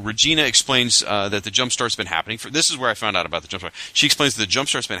 So, Regina explains that the jump start's been happening for. This is where I found out about the jump start. She explains that the jump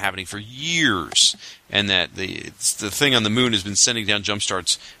start's been happening for years, and that the thing on the moon has been sending down jump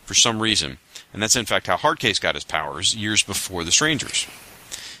starts for some reason, and that's in fact how Hardcase got his powers years before the Strangers.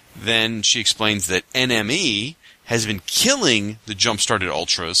 Then she explains that NME has been killing the jump-started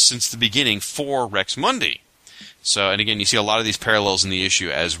Ultras since the beginning for Rex Mundi. So, and again, you see a lot of these parallels in the issue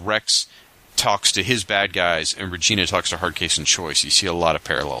as Rex talks to his bad guys and Regina talks to Hardcase and Choice. You see a lot of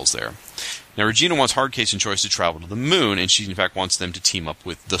parallels there. Now, Regina wants Hardcase and Choice to travel to the moon, and she, in fact, wants them to team up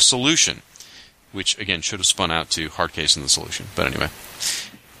with the Solution, which, again, should have spun out to Hardcase and the Solution. But anyway.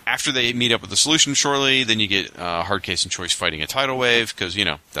 After they meet up with the Solution shortly, then you get Hardcase and Choice fighting a tidal wave, because, you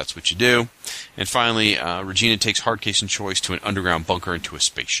know, that's what you do. And finally, Regina takes Hardcase and Choice to an underground bunker into a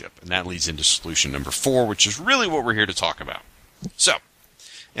spaceship. And that leads into solution number 4, which is really what we're here to talk about. So,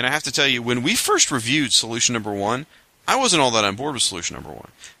 and I have to tell you, when we first reviewed solution number 1, I wasn't all that on board with solution number 1.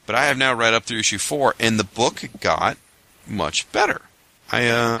 But I have now read up through issue 4, and the book got much better.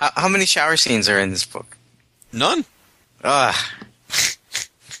 How many shower scenes are in this book? None. Ugh.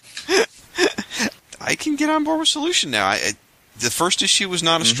 I can get on board with Solution now. The first issue was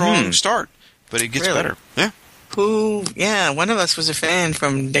not a strong start, but it gets better. Yeah. One of us was a fan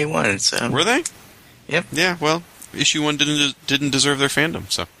from day 1. So. Were they? Yep. Yeah, well, issue 1 didn't deserve their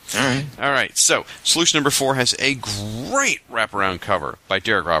fandom, so. All right. So, solution number 4 has a great wraparound cover by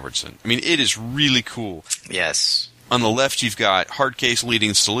Derek Robertson. I mean, it is really cool. Yes. On the left, you've got Hardcase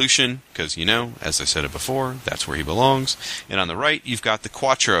leading Solution, because, you know, as I said it before, that's where he belongs. And on the right, you've got the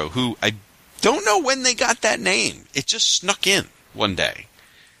Quattro, who I don't know when they got that name. It just snuck in one day.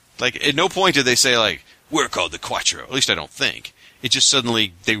 Like, at no point did they say, like, we're called the Quattro. At least I don't think. It just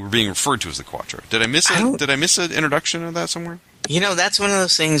suddenly, they were being referred to as the Quattro. Did I miss it? Did I miss an introduction of that somewhere? You know, that's one of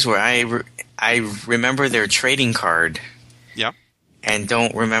those things where I remember their trading card. Yeah. And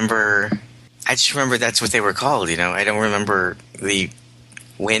don't remember... I just remember that's what they were called, you know. I don't remember the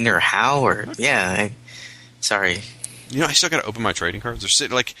when or how or... Yeah, sorry. You know, I still got to open my trading cards. They're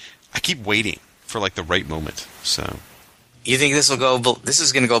sitting, like... I keep waiting for, like, the right moment, so... You think this will go... This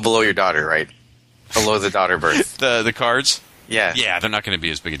is going to go below your daughter, right? Below the daughter birth. The cards? Yeah. Yeah, they're not going to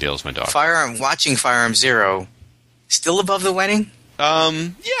be as big a deal as my daughter. Watching Firearm Zero, still above the wedding?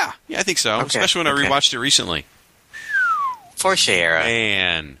 Yeah, I think so. Okay. Especially when I rewatched it recently. Porsche era.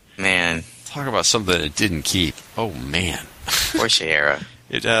 Man. Talk about something that didn't keep. Oh, man. Porsche era.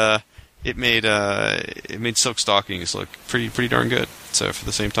 It made Silk Stockings look pretty darn good. So for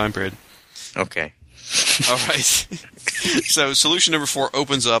the same time period. Okay. All right. So solution number 4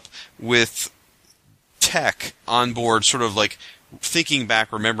 opens up with Tech on board, sort of like thinking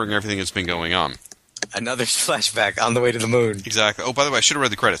back, remembering everything that's been going on. Another flashback on the way to the moon. Exactly. Oh, by the way, I should have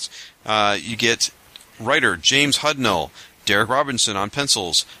read the credits. You get writer James Hudnall, Derek Robinson on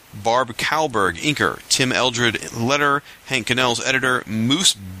pencils, Barb Kalberg, inker, Tim Eldred, letter, Hank Cannell's editor,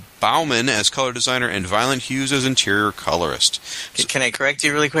 Moose Bauman as color designer, and Violent Hughes as interior colorist. Can I correct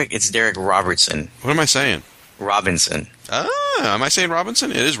you really quick? It's Derek Robertson. What am I saying? Robinson. Am I saying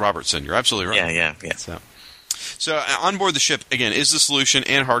Robinson? It is Robertson. You're absolutely right. Yeah. So on board the ship, again, is the solution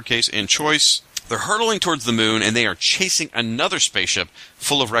and Hardcase and Choice. They're hurtling towards the moon, and they are chasing another spaceship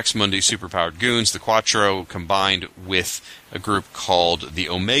full of Rex Mundi's superpowered goons, the Quattro, combined with a group called the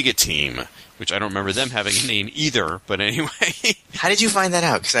Omega Team, which I don't remember them having a name either, but anyway. How did you find that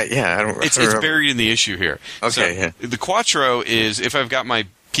out? I don't. It's buried in the issue here. Okay, so, the Quattro is, if I've got my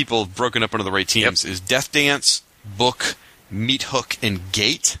people broken up into the right teams, is Death Dance, Book, Meat Hook, and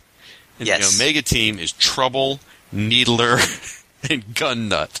Gate. And yes. The Omega Team is Trouble, Needler, and Gun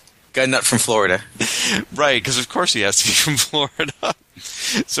Nut. Gun Nut from Florida. Right, because of course he has to be from Florida.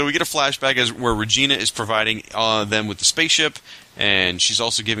 So we get a flashback where Regina is providing them with the spaceship, and she's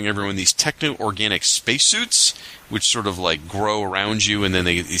also giving everyone these techno-organic spacesuits, which sort of like grow around you, and then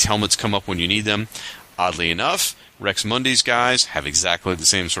these helmets come up when you need them. Oddly enough, Rex Mundi's guys have exactly the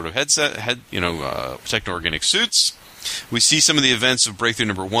same sort of techno-organic suits. We see some of the events of Breakthrough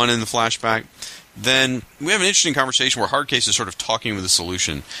number 1 in the flashback. Then we have an interesting conversation where Hardcase is sort of talking with the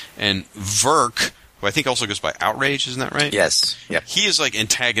solution, and Verk, who I think also goes by Outrage, isn't that right? Yes. Yep. He is like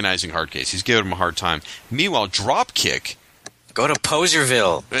antagonizing Hardcase. He's giving him a hard time. Meanwhile, Dropkick... Go to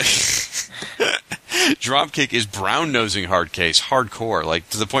Poserville. Dropkick is brown-nosing Hardcase hardcore, like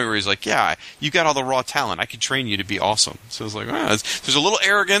to the point where he's like, yeah, you got all the raw talent. I could train you to be awesome. So it's like, there's a little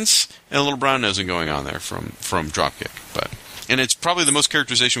arrogance and a little brown-nosing going on there from Dropkick. And it's probably the most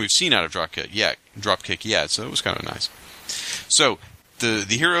characterization we've seen out of Dropkick yet, so it was kind of nice. So the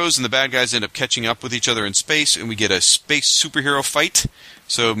heroes and the bad guys end up catching up with each other in space, and we get a space superhero fight.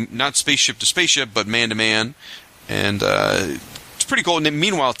 So not spaceship to spaceship, but man-to-man. And it's pretty cool. And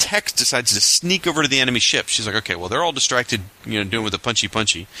meanwhile, Tex decides to sneak over to the enemy ship. She's like, okay, well, they're all distracted, doing with the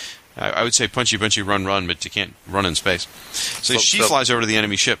punchy. I would say punchy, run, but you can't run in space. So she flies over to the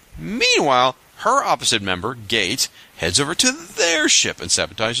enemy ship. Meanwhile, her opposite member, Gate, heads over to their ship and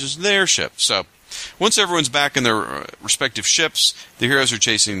sabotages their ship. So once everyone's back in their respective ships, the heroes are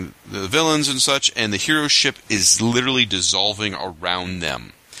chasing the villains and such, and the hero's ship is literally dissolving around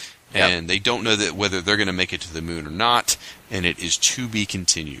them. Yep. And they don't know whether they're going to make it to the moon or not, and it is to be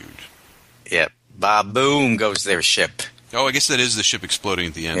continued. Yep. Ba-boom goes their ship. Oh, I guess that is the ship exploding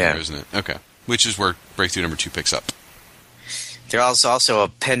at the end there, isn't it? Okay. Which is where Breakthrough number 2 picks up. There's also a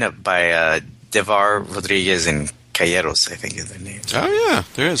pen-up by Devar Rodriguez and Calleros, I think is their name. Oh, yeah.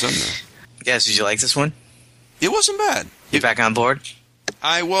 There is, isn't there? Yes, did you like this one? It wasn't bad. You back on board?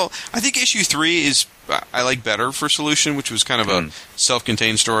 I think issue 3 is I like better for Solution, which was kind of a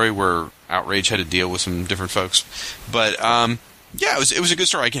self-contained story where Outrage had to deal with some different folks. But yeah, it was a good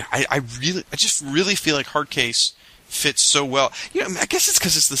story. Again, I just really feel like Hardcase fits so well. I guess it's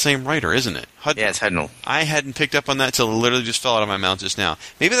because it's the same writer, isn't it? Yeah, it's Hudnall. I hadn't picked up on that till it literally just fell out of my mouth just now.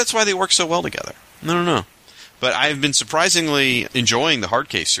 Maybe that's why they work so well together. I don't know. But I've been surprisingly enjoying the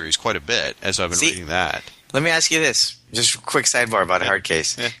Hardcase series quite a bit as I've been reading that. Let me ask you this. Just a quick sidebar about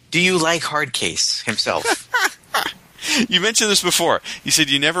Hardcase. Yeah. Do you like Hardcase himself? You mentioned this before. You said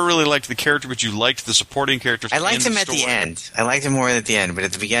you never really liked the character, but you liked the supporting characters. I liked him at the end. I liked him more at the end, but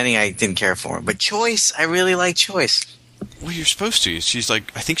at the beginning I didn't care for him. But Choice, I really like Choice. Well, you're supposed to. She's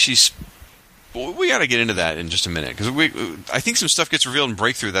like, I think she's... Well, we got to get into that in just a minute, because I think some stuff gets revealed in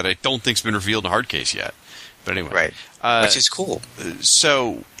Breakthrough that I don't think's been revealed in Hardcase yet. But anyway. Right. Which is cool.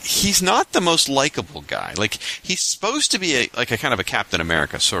 So, he's not the most likable guy. Like, he's supposed to be a kind of a Captain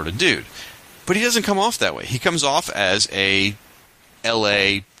America sort of dude. But he doesn't come off that way. He comes off as a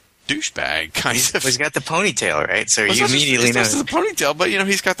L.A. douchebag, kind of. He's got the ponytail, right? So you immediately know. It's the ponytail, but,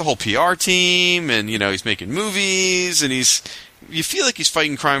 he's got the whole PR team, and, he's making movies, and you feel like he's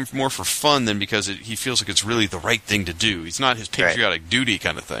fighting crime more for fun than because he feels like it's really the right thing to do. He's not his patriotic duty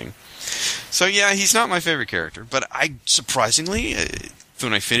kind of thing. So, yeah, he's not my favorite character. But surprisingly,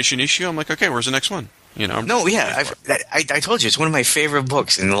 when I finish an issue, I'm like, okay, where's the next one? I told you, it's one of my favorite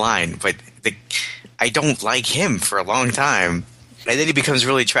books in the line. But I don't like him for a long time. And then he becomes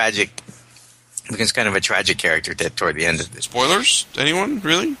really tragic. He becomes kind of a tragic character toward the end of it. Spoilers? Anyone?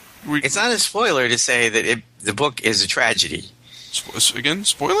 Really? It's not a spoiler to say that the book is a tragedy. Again,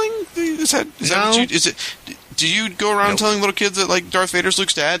 spoiling? Is that no. What is it? Do you go around telling little kids that like Darth Vader's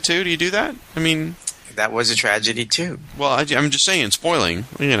Luke's dad too? Do you do that? I mean, that was a tragedy too. Well, I'm just saying, spoiling.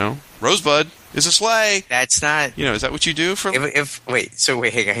 Rosebud is a sleigh. That's not. Is that what you do for? Wait,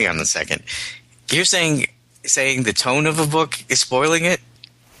 hang on a second. You're saying the tone of a book is spoiling it?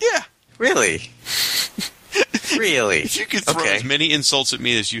 Yeah. Really? Really? If you could throw as many insults at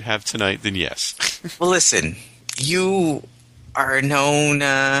me as you have tonight, then yes. Well, listen, you are known.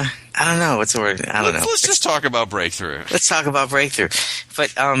 I don't know what's the word. I don't know. Let's just talk about Breakthrough. Let's talk about Breakthrough.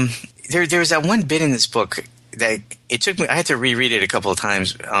 But there was that one bit in this book that it took me. I had to reread it a couple of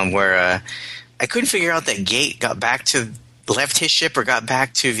times where I couldn't figure out that Gate left his ship or got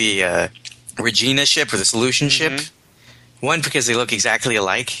back to the Regina ship or the Solution ship. One, because they look exactly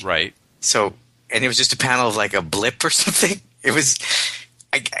alike. Right. So, and it was just a panel of like a blip or something. It was.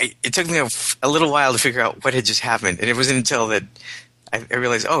 It took me a little while to figure out what had just happened, and it wasn't until that I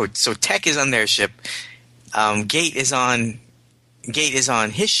realized, oh, so Tech is on their ship, Gate is on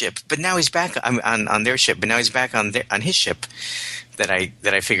his ship, but now he's back on their ship, but now he's back on his ship. That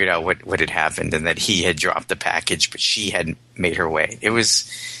I figured out what had happened, and that he had dropped the package, but she had made her way.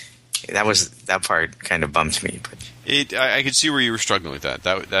 That part kind of bumped me, but I could see where you were struggling with that.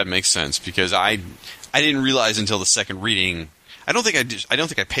 That makes sense, because I didn't realize until the second reading. I don't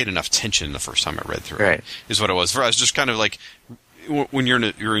think I paid enough attention the first time I read through it. Right. Is what it was. I was just kind of like, when you're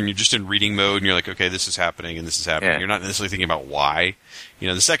just in reading mode and you're like, okay, this is happening and this is happening. Yeah. You're not necessarily thinking about why.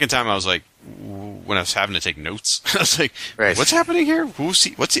 The second time I was like, when I was having to take notes, I was like, right. What's happening here?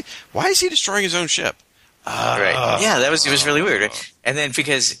 Why is he destroying his own ship? Right. Yeah, it was really weird. Right? And then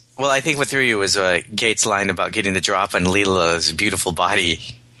because, I think what threw you was Gates' line about getting the drop on Leela's beautiful body.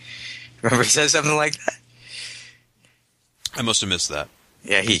 Remember he says something like that? I must have missed that.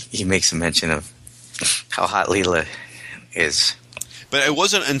 Yeah, he makes a mention of how hot Leela is. But it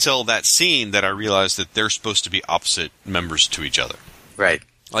wasn't until that scene that I realized that they're supposed to be opposite members to each other. Right.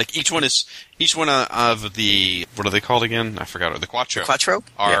 Like each one of the, what are they called again? I forgot. The Quattro. Quattro?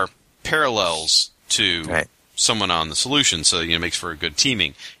 Are parallels to right. someone on the Solution, so it makes for a good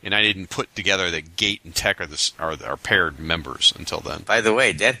teaming. And I didn't put together that Gate and Tech are paired members until then. By the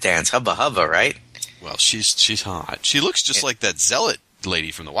way, Death Dance, Hubba Hubba, right? Well, she's hot. She looks just like that Zealot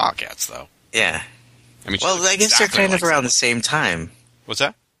lady from the Wildcats, though. Yeah. I mean, I guess they're kind of around the same time. What's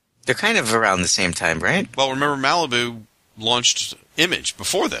that? They're kind of around the same time, right? Well, remember Malibu launched Image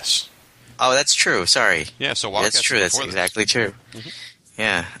before this. Oh, that's true. Sorry. Yeah, so Wildcats. That's true. That's exactly true. Mm-hmm.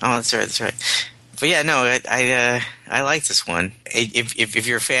 Yeah. Oh, that's right. That's right. But yeah, no, I like this one. If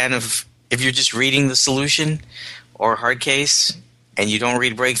you're a fan of, if you're just reading The Solution or Hard Case and you don't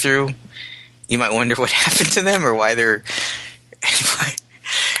read Breakthrough, you might wonder what happened to them or why they're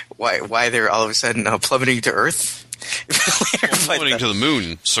why they're all of a sudden plummeting to Earth. Plummeting to the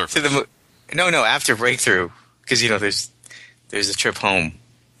moon surface. No, after Breakthrough, because there's a trip home.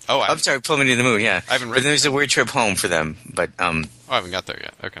 Oh, I'm sorry, plummeting to the moon. Yeah, I haven't read. But there's a weird trip home for them. But I haven't got there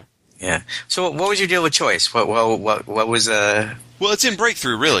yet. Okay. Yeah. So what was your deal with Choice? What was Well, it's in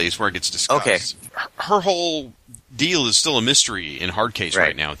Breakthrough. Really, is where it gets discussed. Okay. Her whole deal is still a mystery in Hard Case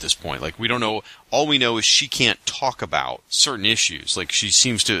right now at this point. Like, we don't know. All we know is she can't talk about certain issues. Like, she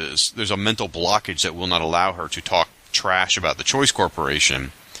seems to. There's a mental blockage that will not allow her to talk trash about the Choice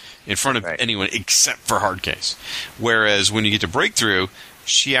Corporation in front of anyone except for Hard Case. Whereas when you get to Breakthrough,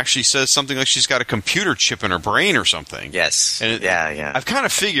 she actually says something like she's got a computer chip in her brain or something. Yes. And yeah. I've kind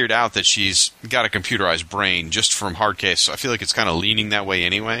of figured out that she's got a computerized brain just from Hard Case. So I feel like it's kind of leaning that way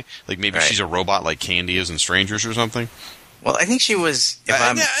anyway. Like maybe she's a robot like Candy is in Strangers or something. Well, I think she was.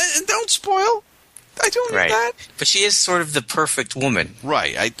 Don't spoil. I don't know that. But she is sort of the perfect woman.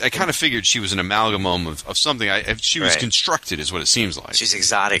 Right. I kind of figured she was an amalgam of something. She was constructed is what it seems like. She's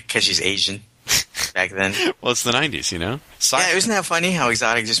exotic because she's Asian. Back then. Well, it's the 90s, Yeah, isn't that funny how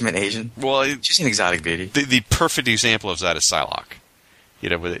exotic just meant Asian? Well, she's an exotic beauty. The perfect example of that is Psylocke.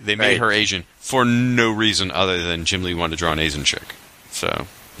 They made her Asian for no reason other than Jim Lee wanted to draw an Asian chick. So.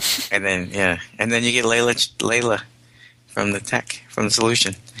 And then you get Layla from the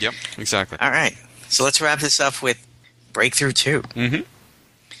Solution. Yep, exactly. All right. So let's wrap this up with Breakthrough 2. Mm-hmm.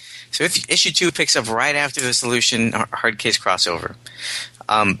 So issue 2 picks up right after the Solution Hard Case crossover.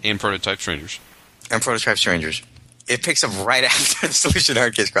 And Prototype Strangers. It picks up right after the Solution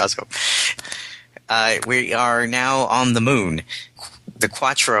Hard Case crossover. We are now on the moon. The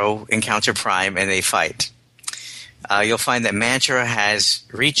Quattro encounter Prime and they fight. You'll find that Mantra has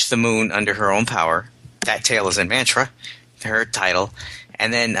reached the moon under her own power. That tale is in Mantra, her title.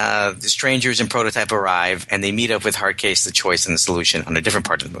 And then the Strangers and Prototype arrive, and they meet up with Hard Case, the Choice, and the Solution on a different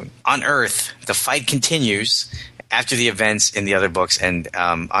part of the moon. On Earth, the fight continues after the events in the other books, and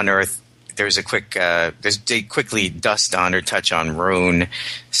on Earth, there's a quick they quickly dust on or touch on Rune,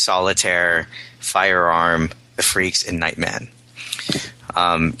 Solitaire, Firearm, the Freaks, and Nightman.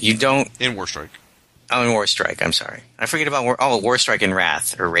 You don't in Warstrike. Oh, in Warstrike. I'm sorry, I forget about Warstrike and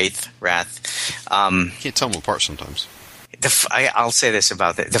Wrath. Can't tell them apart sometimes. I'll say this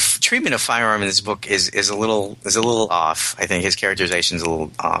about the treatment of Firearm in this book is a little off. I think his characterization is a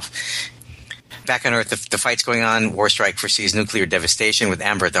little off. Back on Earth, the fight's going on. Warstrike foresees nuclear devastation with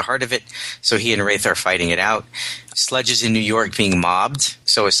Amber at the heart of it, so he and Wraith are fighting it out. Sludge is in New York being mobbed,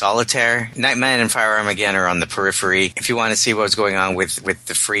 so is Solitaire. Nightman and Firearm, again, are on the periphery. If you want to see what's going on with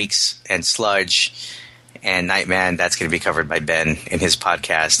the Freaks and Sludge and Nightman, that's going to be covered by Ben in his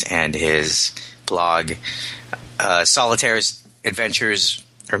podcast and his blog. Solitaire's adventures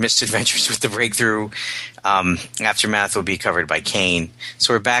or misadventures with the Breakthrough aftermath will be covered by Kane.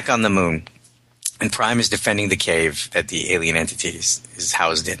 So we're back on the moon. And Prime is defending the cave that the alien entity is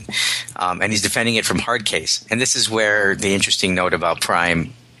housed in. And he's defending it from Hardcase. And this is where the interesting note about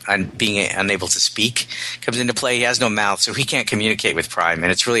Prime being unable to speak comes into play. He has no mouth, so he can't communicate with Prime.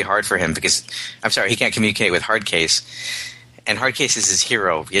 And it's really hard for him because, he can't communicate with Hardcase. And Hardcase is his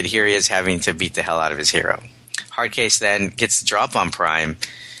hero, yet here he is having to beat the hell out of his hero. Hardcase then gets the drop on Prime.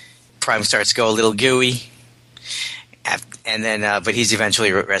 Prime starts to go a little gooey. And then, but he's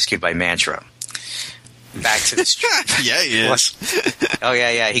eventually rescued by Mantra. Back to the street. Yeah, he is. Oh,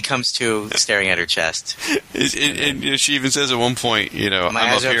 yeah. He comes to staring at her chest. And she even says at one point, my I'm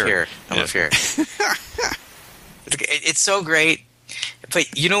eyes up are here. I'm up here. It's so great.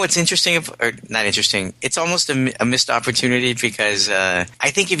 But you know what's interesting? Or not interesting. It's almost a missed opportunity because I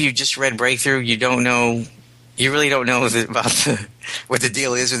think if you just read Breakthrough, you really don't know about what the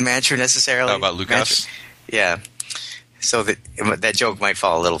deal is with Mantra necessarily. Oh, about Lucas? Yeah. So that joke might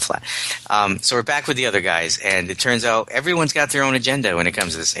fall a little flat. So we're back with the other guys, and it turns out everyone's got their own agenda when it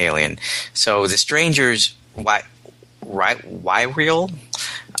comes to this alien. So the Strangers, Wyriel,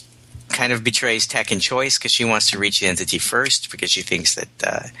 kind of betrays Tech and Choice because she wants to reach the entity first because she thinks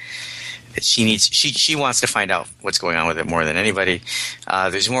that she wants to find out what's going on with it more than anybody.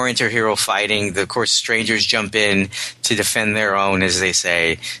 There's more inter-hero fighting. Of course, Strangers jump in to defend their own, as they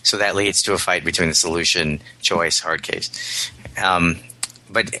say. So that leads to a fight between the Solution, Choice, Hardcase.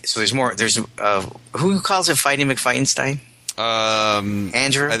 But so there's more. There's who calls it Fighting McFightenstein?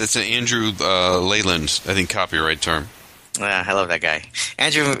 Andrew. That's an Andrew Leyland, I think, copyright term. I love that guy.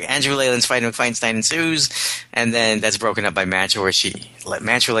 Andrew Leyland's Fighting McFightenstein ensues, and then that's broken up by Mantra, where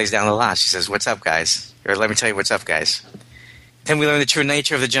Mantra lays down the law. She says, "What's up, guys?" Or let me tell you what's up, guys. Then we learn the true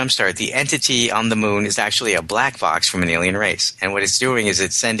nature of the Jumpstart. The entity on the moon is actually a black box from an alien race, and what it's doing is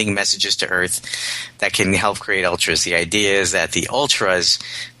it's sending messages to Earth that can help create Ultras. The idea is that the Ultras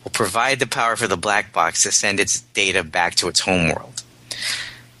will provide the power for the black box to send its data back to its homeworld.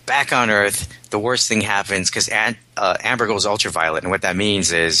 Back on Earth, the worst thing happens because Amber goes ultraviolet, and what that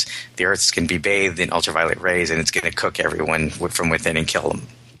means is the Earth can be bathed in ultraviolet rays, and it's going to cook everyone from within and kill them.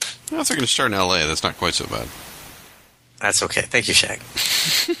 Well, if they're going to start in L.A., that's not quite so bad. That's okay. Thank you, Shaq.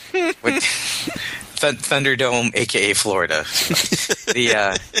 With Thunderdome, a.k.a. Florida.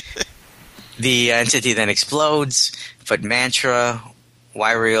 The entity then explodes, but Mantra,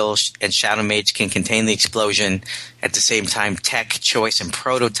 Wyriel, and Shadow Mage can contain the explosion. At the same time, Tech, Choice, and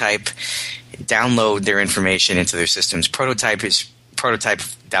Prototype download their information into their systems. Prototype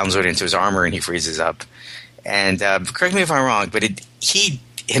downloads it into his armor, and he freezes up. And correct me if I'm wrong, but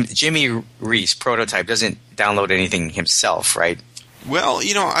Jimmy Reese, Prototype, doesn't download anything himself, right? Well,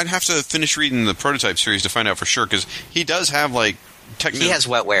 I'd have to finish reading the Prototype series to find out for sure, because he does have, he has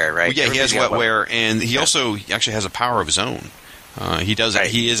wetware, right? Yeah, he has wetware, and he also actually has a power of his own. He does. Right.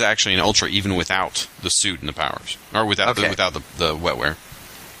 He is actually an Ultra even without the suit and the powers, or without the wetware.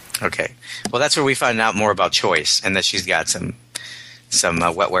 Okay. Well, that's where we find out more about Choice, and that she's got some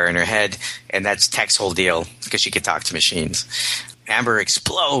wetware in her head, and that's Tech's whole deal because she could talk to machines. Amber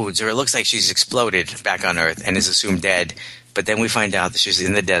explodes, or it looks like she's exploded back on Earth and is assumed dead. But then we find out that she's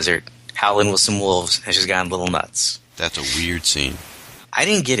in the desert, howling with some wolves, and she's gotten a little nuts. That's a weird scene. I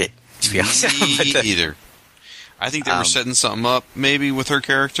didn't get it, to be honest. Me either. I think they were setting something up, maybe, with her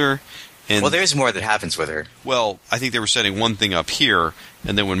character. And, well, there's more that happens with her. Well, I think they were setting one thing up here,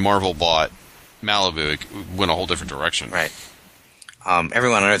 and then when Marvel bought Malibu, it went a whole different direction. Right.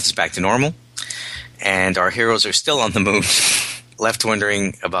 Everyone on Earth is back to normal, and our heroes are still on the moon, left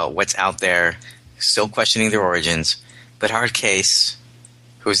wondering about what's out there, still questioning their origins. But Hardcase,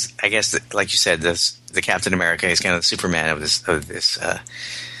 who's, I guess, like you said, the Captain America, is kind of the Superman of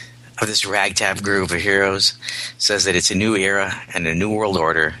this ragtag group of heroes, says that it's a new era and a new world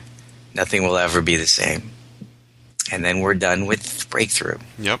order. Nothing will ever be the same. And then we're done with Breakthrough.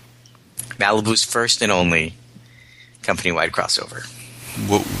 Yep. Malibu's first and only company-wide crossover.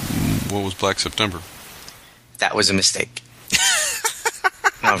 What was Black September? That was a mistake.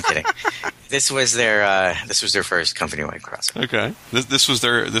 No, I'm kidding. This was their first company-wide crossover. Okay. This was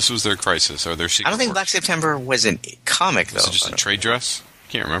their crisis or their secret. I don't think work. Black September was a comic though. Was it just a trade dress?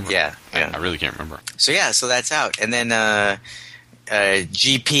 Can't remember. Yeah. I really can't remember. So that's out, and then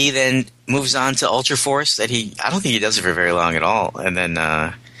GP then moves on to Ultra Force. I don't think he does it for very long at all, and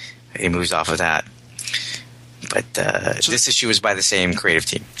then he moves off of that. But this issue was by the same creative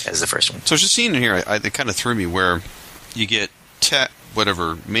team as the first one. So just seeing in here, it kind of threw me where you get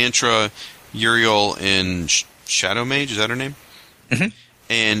Mantra, Uriel, and Shadow Mage. Is that her name? Mm-hmm.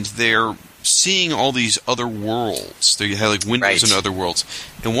 And they're seeing all these other worlds. They have like windows into other worlds.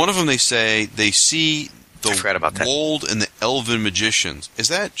 And one of them, they say they see the Wold and the Elven magicians. Is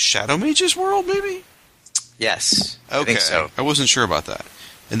that Shadow Mage's world? Maybe. Yes. Okay. I think so. I wasn't sure about that.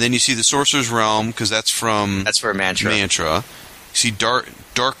 And then you see the Sorcerer's Realm, because that's for Mantra. You see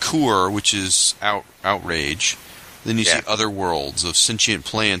Darkur, which is Outrage. Then you see other worlds of sentient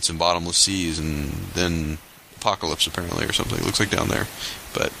plants and bottomless seas, and then Apocalypse, apparently, or something. It looks like down there.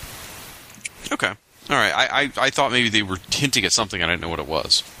 But, okay. All right. I thought maybe they were hinting at something. I didn't know what it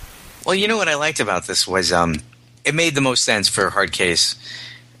was. Well, you know what I liked about this was it made the most sense for Hardcase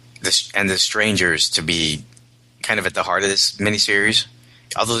and the Strangers to be kind of at the heart of this miniseries.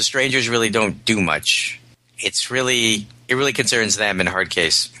 Although the Strangers really don't do much, it really concerns them in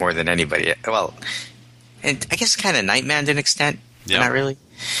Hardcase more than anybody. Well, and I guess kind of Nightman to an extent, but not really,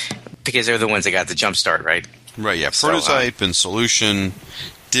 because they're the ones that got the jump start, right? Right. Yeah. Prototype and Solution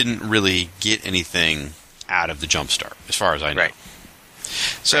didn't really get anything out of the jump start, as far as I know. Right.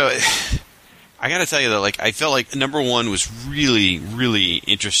 So, I got to tell you that, like, I felt like number one was really, really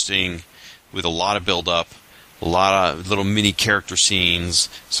interesting, with a lot of build up. A lot of little mini character scenes,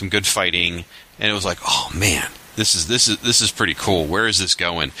 some good fighting, and it was like, oh man, this is pretty cool. Where is this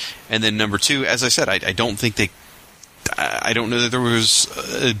going? And then number two, as I said, I don't know that there was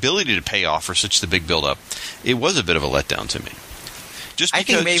ability to pay off for such the big build up. It was a bit of a letdown to me. Just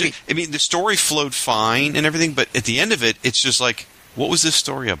because, I mean, the story flowed fine and everything, but at the end of it, it's just like, what was this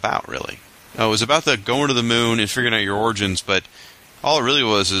story about, really? It was about the going to the moon and figuring out your origins, but all it really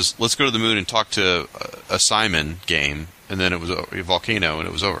was is, let's go to the moon and talk to a Simon game, and then it was a volcano, and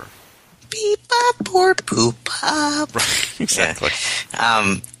it was over. Beep, bop, or poop, pop. Right, exactly.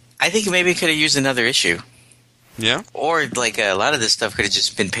 Yeah. I think maybe it could have used another issue. Yeah? Or, like, a lot of this stuff could have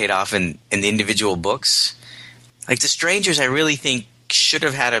just been paid off in the individual books. Like, the Strangers, I really think, should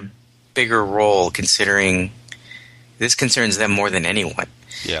have had a bigger role, considering this concerns them more than anyone.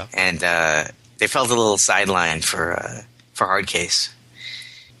 Yeah. And they felt a little sidelined for Hardcase.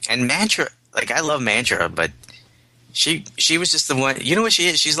 And Mantra, like, I love Mantra, but she was just the one. You know what she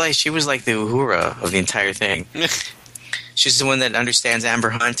is? She was like the Uhura of the entire thing. She's the one that understands Amber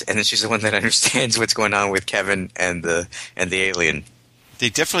Hunt, and then she's the one that understands what's going on with Kevin and the alien. They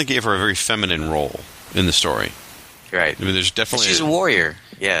definitely gave her a very feminine role in the story. Right. I mean, there's definitely she's a warrior.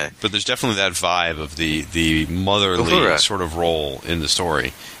 Yeah. But there's definitely that vibe of the motherly Uhura sort of role in the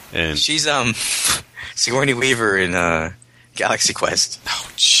story. And she's Sigourney Weaver in Galaxy Quest.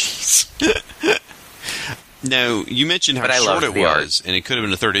 Oh, jeez. Now, you mentioned how short it was, and it could have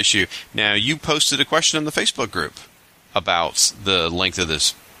been a third issue. Now, you posted a question on the Facebook group about the length of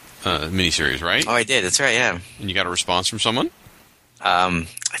this miniseries, right? Oh, I did. That's right, yeah. And you got a response from someone? I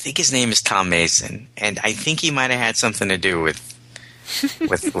think his name is Tom Mason, and I think he might have had something to do with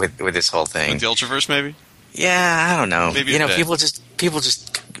this whole thing. With the Ultraverse, maybe? Yeah, I don't know. Maybe people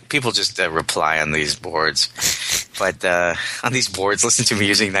just reply on these boards, but on these boards, listen to me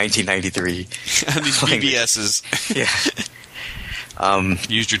using 1993 on these BBSs. Yeah.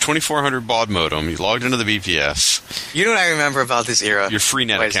 You used your 2400 baud modem. You logged into the BPS. You know what I remember about this era? Your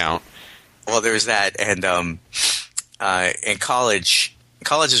Freenet account. Well, there was that, and in college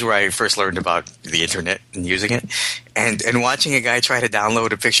is where I first learned about the internet and using it, and watching a guy try to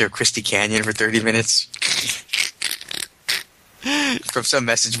download a picture of Christie Canyon for 30 minutes from some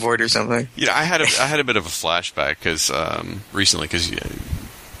message board or something. You know, I had a bit of a flashback because recently, because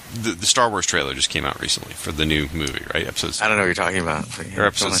the Star Wars trailer just came out recently for the new movie, right? Episode 7. I don't know what you're talking about. Or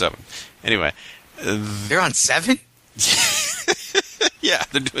episode 7. Anyway, they're on 7. Yeah,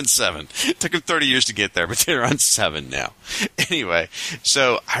 they're doing 7. It took them 30 years to get there, but they're on 7 now. Anyway,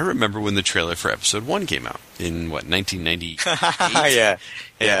 so I remember when the trailer for episode 1 came out in, 1998? Yeah.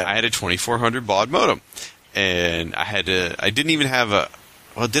 And I had a 2400 baud modem. And I didn't even have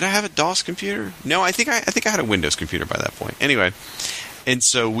did I have a DOS computer? No, I think I had a Windows computer by that point. Anyway, and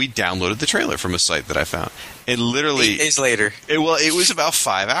so we downloaded the trailer from a site that I found. And literally 8 days later. It was about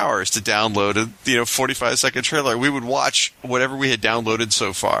 5 hours to download a 45-second trailer. We would watch whatever we had downloaded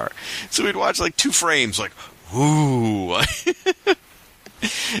so far. So we'd watch like 2 frames, like, ooh.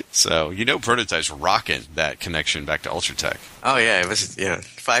 So, Prototype's rocking that connection back to Ultratech. Oh yeah, it was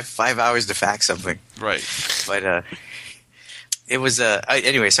 5 hours to fax something. Right. But it was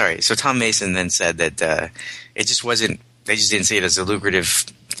anyway. Sorry. So Tom Mason then said that it just wasn't. They just didn't see it as a lucrative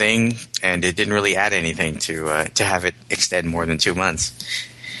thing, and it didn't really add anything to have it extend more than 2 months.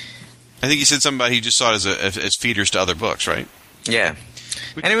 I think he said something about he just saw it as feeders to other books, right? Yeah,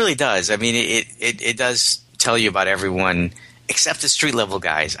 and it really does. I mean, it does tell you about everyone except the street level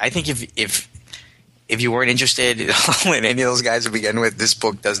guys. I think if you weren't interested in any of those guys to begin with, this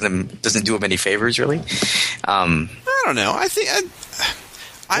book doesn't do them any favors, really. I don't know. I think.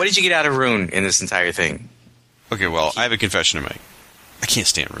 What did you get out of Rune in this entire thing? Okay, well, I have a confession to make. I can't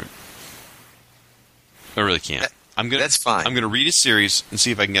stand Rune. I really can't. That's fine. I'm going to read his series and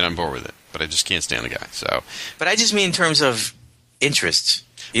see if I can get on board with it, but I just can't stand the guy. So, but I just mean in terms of interest.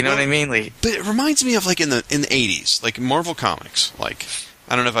 You know what I mean? But it reminds me of in the 80s, like Marvel Comics. Like,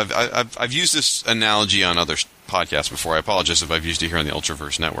 I don't know if I've used this analogy on other podcasts before. I apologize if I've used it here on the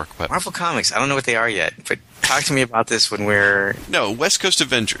Ultraverse Network. But Marvel Comics, I don't know what they are yet. But talk to me about this when we're West Coast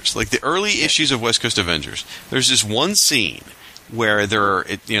Avengers, like the early issues of West Coast Avengers. There's this one scene where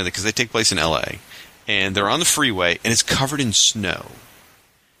because they take place in L.A. and they're on the freeway and it's covered in snow,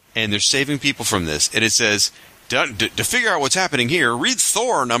 and they're saving people from this, and it says, to figure out what's happening here, read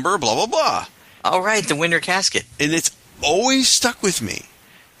Thor number blah blah blah. All right, the Winter Casket, and it's always stuck with me,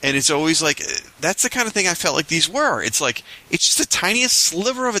 and it's always like that's the kind of thing I felt like these were. It's like it's just the tiniest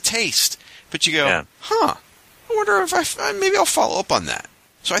sliver of a taste, but you go, I wonder if maybe I'll follow up on that.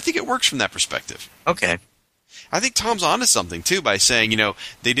 So I think it works from that perspective. Okay. I think Tom's onto something too by saying,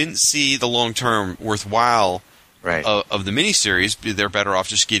 they didn't see the long-term worthwhile of the miniseries. They're better off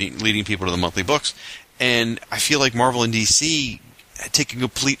just leading people to the monthly books. And I feel like Marvel and DC take a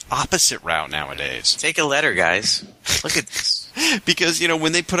complete opposite route nowadays. Take a letter, guys. Look at this. Because,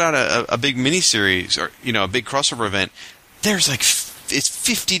 when they put out a big miniseries or, a big crossover event, there's it's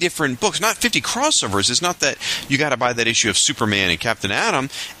 50 different books, not 50 crossovers. It's not that you got to buy that issue of Superman and Captain Atom.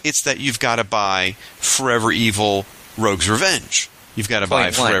 It's that you've got to buy Forever Evil Rogue's Revenge. You've got to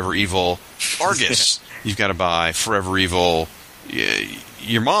buy Forever Evil Argus. You've got to buy Forever Evil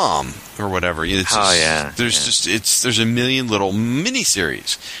Your Mom or whatever. There's a million little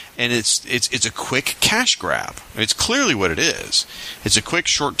miniseries, and it's a quick cash grab. It's clearly what it is. It's a quick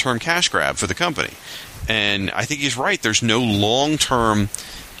short-term cash grab for the company. And I think he's right. There's no long-term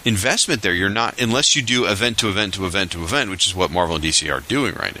investment there. You're not, unless you do event to event to event to event, which is what Marvel and DC are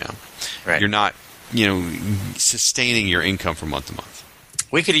doing right now. Right. You're not, sustaining your income from month to month.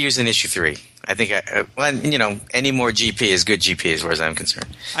 We could have used an issue 3. I think, any more GP is good GP as far as I'm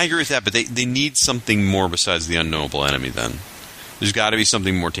concerned. I agree with that, but they need something more besides the unknowable enemy then. There's got to be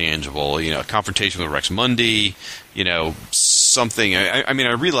something more tangible, a confrontation with Rex Mundi, something. I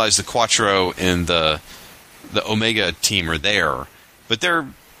realize the Quattro and the Omega team are there, but they're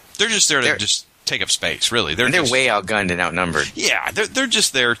just there to just take up space. Really, they're way outgunned and outnumbered. Yeah, they're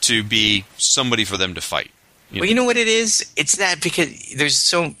just there to be somebody for them to fight. You know what it is? It's that because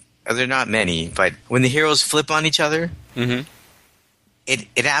they're not many, but when the heroes flip on each other,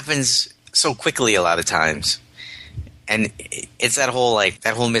 it happens so quickly a lot of times. And it's that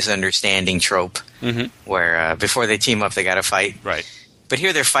whole misunderstanding trope where before they team up, they got to fight. Right. But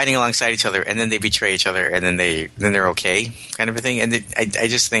here they're fighting alongside each other, and then they betray each other, and then they're okay, kind of a thing. And I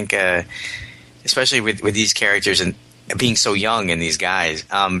just think, especially with these characters and being so young and these guys,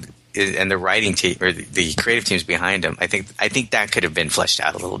 and the writing team or the creative teams behind them, I think that could have been fleshed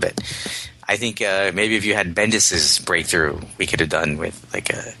out a little bit. I think maybe if you had Bendis's breakthrough, we could have done with like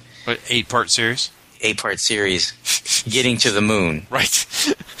a 8-part series. 8-part series, getting to the moon. Right.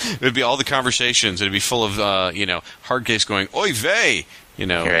 It would be all the conversations. It would be full of, Hardcase going, oy vey,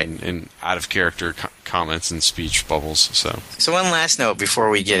 and out of character comments and speech bubbles. So one last note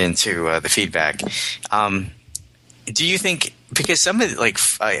before we get into the feedback. Do you think, because some of I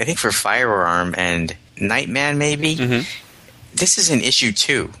think for Firearm and Nightman maybe, this is an issue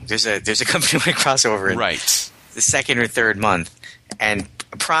 2. There's a company-wide crossover in the second or third month. And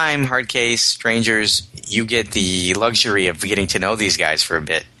Prime, Hardcase, Strangers, you get the luxury of getting to know these guys for a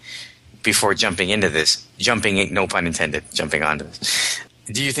bit before jumping into this. No pun intended, jumping onto this.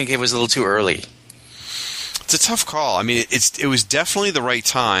 Do you think it was a little too early? It's a tough call. I mean, it was definitely the right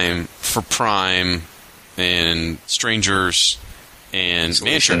time for Prime and Strangers and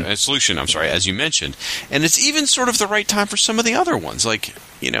Solution, I'm sorry, as you mentioned. And it's even sort of the right time for some of the other ones. Like,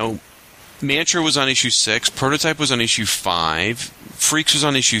 Mantra was on issue 6, Prototype was on issue 5, Freaks was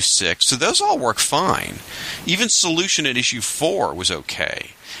on issue 6, so those all work fine. Even Solution at issue 4 was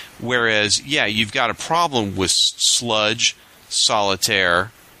okay. Whereas, you've got a problem with Sludge,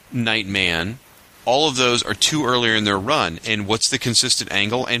 Solitaire, Nightman. All of those are too earlier in their run. And what's the consistent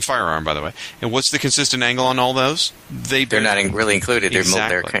angle? And Firearm, by the way. And what's the consistent angle on all those? They're not really included. They're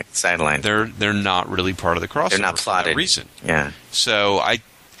sidelined. They're not really part of the crossover. They're not plotted. For that reason. Yeah. So I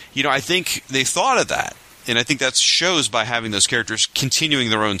think they thought of that. And I think that shows by having those characters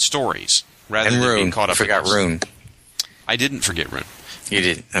continuing their own stories rather than being caught up. I forgot Rune. I didn't forget Rune. You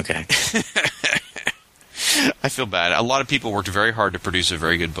did? Okay. I feel bad. A lot of people worked very hard to produce a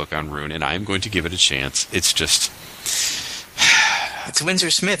very good book on Rune, and I am going to give it a chance. It's just... It's Windsor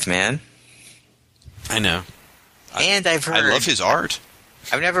Smith, man. I know. And I've heard... I love his art.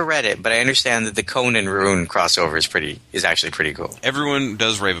 I've never read it, but I understand that the Conan Rune crossover is actually pretty cool. Everyone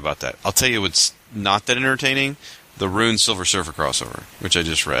does rave about that. I'll tell you what's not that entertaining. The Rune Silver Surfer crossover, which I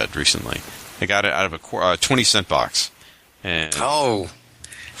just read recently. I got it out of a 20-cent box. And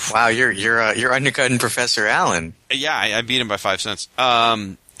wow, you're undercutting Professor Allen. Yeah, I beat him by 5 cents.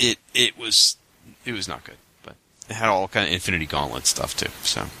 It was not good, but it had all kind of Infinity Gauntlet stuff too.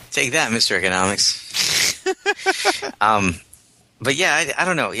 So take that, Mr. Economics. But yeah, I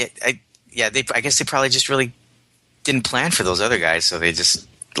don't know. I guess they probably just really didn't plan for those other guys, so they just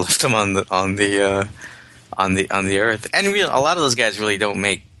left them on the Earth. And a lot of those guys really don't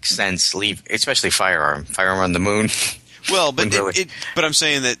make sense. Especially Firearm on the moon. Well, but but I'm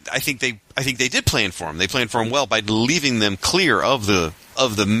saying that I think they did plan for them. They planned for them well by leaving them clear of the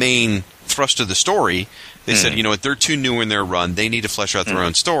main thrust of the story. They said, you know what, they're too new in their run. They need to flesh out their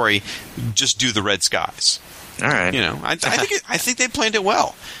own story. Just do the Red Skies. All right. You know, I think they planned it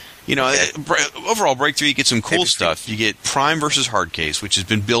well. You know, overall Breakthrough, you get some cool stuff. You get Prime versus Hardcase, which has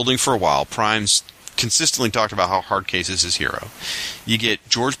been building for a while. Prime's consistently talked about how Hardcase is his hero. You get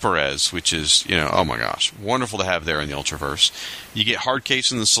George Perez, which is, you know, oh my gosh, wonderful to have there in the Ultraverse. You get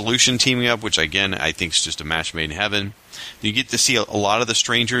Hardcase and the Solution teaming up, which again I think is just a match made in heaven. You get to see a lot of the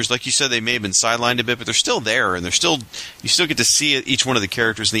Strangers. Like you said, they may have been sidelined a bit, but they're still there, and you still get to see each one of the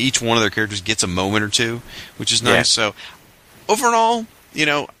characters, and each one of their characters gets a moment or two, which is nice. Yeah. So overall, you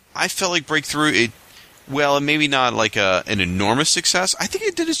know, I felt like Breakthrough, maybe not like an enormous success. I think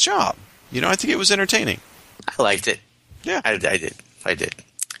it did its job. You know, I think it was entertaining. I liked it. Yeah, I did.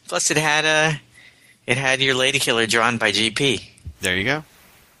 Plus, it had your Lady Killer drawn by GP. There you go.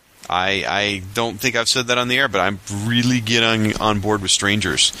 I don't think I've said that on the air, but I'm really getting on board with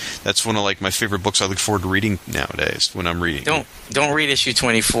Strangers. That's one of like my favorite books I look forward to reading nowadays when I'm reading. Don't read issue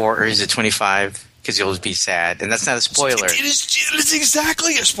 24 or is it 25 because you'll be sad, and that's not a spoiler. It is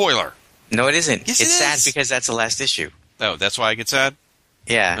exactly a spoiler. No, it isn't. Yes, it's sad because that's the last issue. Oh, that's why I get sad?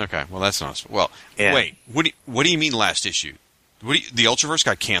 Yeah. Okay. Well, that's not. Well, yeah. Wait. What do you mean last issue? The Ultraverse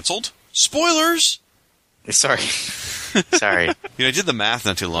got canceled? Spoilers. Sorry. You know, I did the math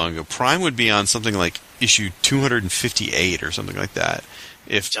not too long ago. Prime would be on something like issue 258 or something like that.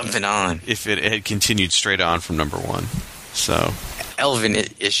 Jumping on. If it had continued straight on from number 1. So. Elvin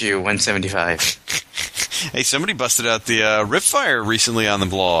issue 175. Hey, somebody busted out the Ripfire recently on the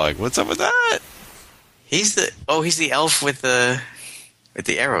blog. What's up with that? He's the elf with the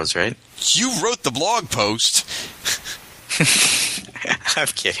arrows, right? You wrote the blog post. I'm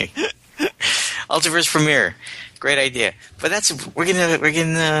kidding. Ultraverse premiere, great idea. But we're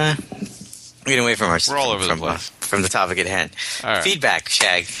getting away from We're all over the place from the topic at hand. All right. Feedback,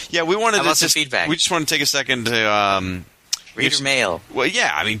 Shag. Yeah, we wanted to feedback. We just want to take a second to reader mail. Well,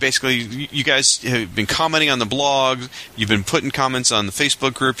 yeah, I mean, basically, you guys have been commenting on the blog. You've been putting comments on the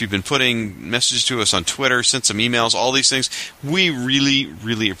Facebook group. You've been putting messages to us on Twitter, sent some emails, all these things. We really,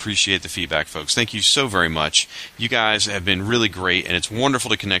 really appreciate the feedback, folks. Thank you so very much. You guys have been really great, and it's wonderful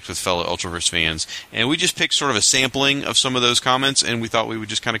to connect with fellow Ultraverse fans. And we just picked sort of a sampling of some of those comments, and we thought we would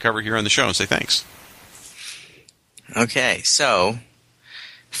just kind of cover here on the show and say thanks. Okay, so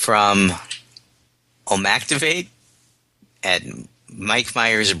from Omactivate at Mike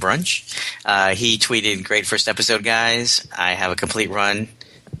Myers Brunch. He tweeted, "Great first episode, guys. I have a complete run.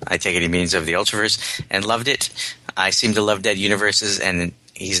 I take it he means of the Ultraverse, and loved it. I seem to love Dead Universes, and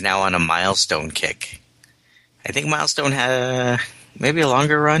he's now on a Milestone kick. I think Milestone had maybe a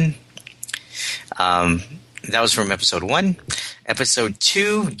longer run. That was from episode 1. Episode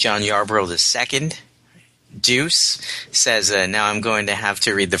 2, John Yarborough II. Deuce says, now I'm going to have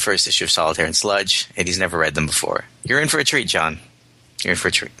to read the first issue of Solitaire and Sludge, and he's never read them before. You're in for a treat, John. You're in for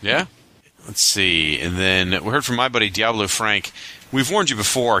a treat. Yeah? Let's see. And then we heard from my buddy Diablo Frank. We've warned you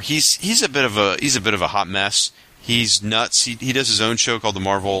before. He's a bit of a hot mess. He's nuts. He does his own show called the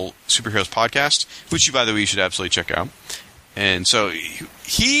Marvel Superheroes Podcast, which by the way you should absolutely check out. And so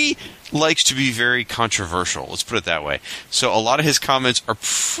he likes to be very controversial, let's put it that way. So a lot of his comments are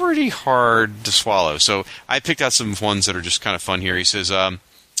pretty hard to swallow. So I picked out some ones that are just kind of fun here. He says,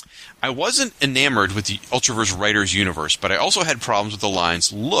 I wasn't enamored with the Ultraverse writer's universe, but I also had problems with the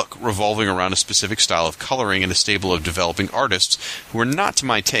line's look revolving around a specific style of coloring and a stable of developing artists who were not to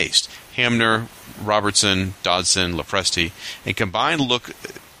my taste. Hamner, Robertson, Dodson, Lopresti, and combined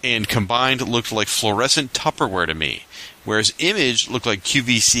looked like fluorescent Tupperware to me. Whereas Image looked like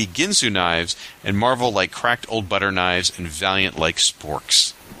QVC Ginsu knives, and Marvel like cracked old butter knives, and Valiant like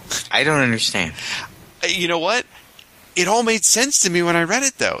sporks. I don't understand. You know what? It all made sense to me when I read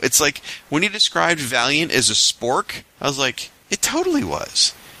it, though. It's like, when he described Valiant as a spork, I was like, it totally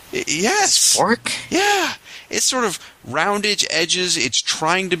was. Yes. Spork? Yeah. It's sort of rounded edges. It's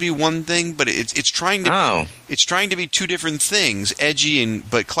trying to be one thing, but it's trying to it's trying to be two different things, edgy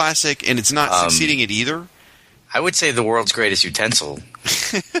but classic, and it's not succeeding at either. I would say the world's greatest utensil.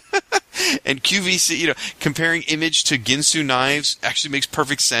 And QVC, comparing Image to Ginsu knives actually makes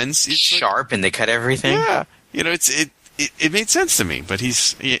perfect sense. It's sharp, and they cut everything. Yeah, it made sense to me. But he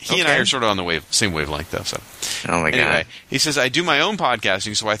and I are sort of on the same wavelength, though. So, God. He says, I do my own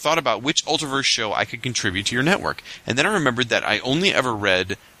podcasting, so I thought about which Ultraverse show I could contribute to your network, and then I remembered that I only ever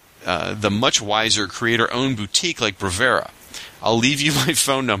read the much wiser creator-owned boutique like Bravera. I'll leave you my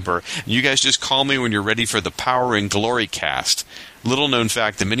phone number, and you guys just call me when you're ready for the Power and Glory cast. Little known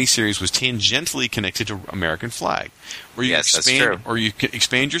fact, the miniseries was tangentially connected to American Flag. That's true. Or you can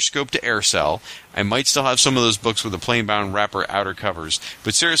expand your scope to Aircell. I might still have some of those books with the plain-bound wrapper outer covers.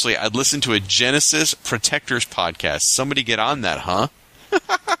 But seriously, I'd listen to a Genesis Protectors podcast. Somebody get on that, huh?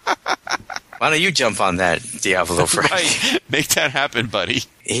 Why don't you jump on that, Diablo Frank? Right. Make that happen, buddy.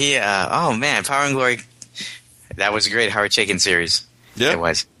 Oh man, Power and Glory. That was a great Howard Chaykin series. Yeah. It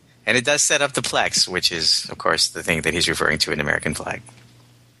was. And it does set up the Plex, which is, of course, the thing that he's referring to in American Flag.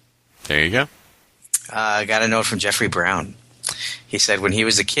 There you go. I got a note from Jeffrey Brown. He said when he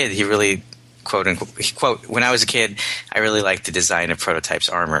was a kid, he really, quote, when I was a kid, I really liked the design of Prototype's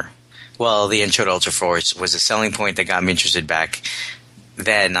armor. Well, the intro to Ultra Force was a selling point that got me interested back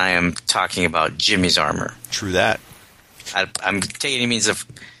then. I am talking about Jimmy's armor. True that. I'm taking it means of...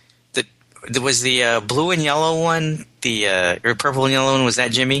 There was the blue and yellow one, or purple and yellow one. Was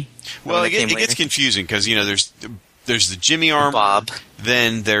that Jimmy? Well, it gets confusing because there's the Jimmy armor, Bob.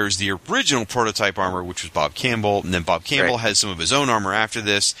 Then there's the original Prototype armor, which was Bob Campbell, and then Bob Campbell has some of his own armor after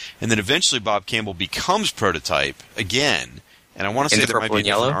this, and then eventually Bob Campbell becomes Prototype again. And I want to say there might be a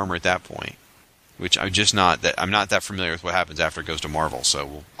different armor at that point, which I'm not that familiar with what happens after it goes to Marvel.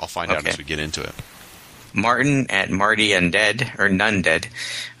 So I'll find out as we get into it. Martin at Marty Undead, or Nundead,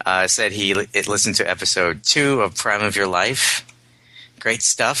 said he listened to episode 2 of Prime of Your Life. Great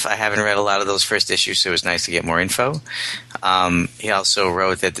stuff. I haven't read a lot of those first issues, so it was nice to get more info. He also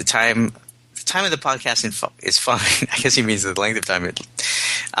wrote that the time of the podcast is fine. I guess he means the length of time.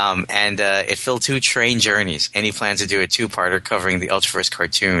 It filled 2 train journeys. Any plans to do a 2-parter covering the Ultraverse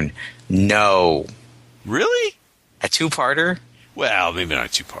cartoon? No. Really? A 2-parter? Well, maybe not a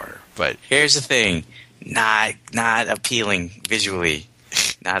 2-parter, but... Here's the thing. Not appealing visually.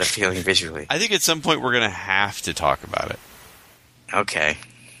 Not appealing visually. I think at some point we're going to have to talk about it. Okay.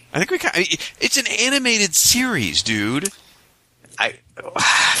 I think we can. It's an animated series, dude.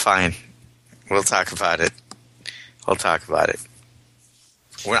 Fine. We'll talk about it. Well,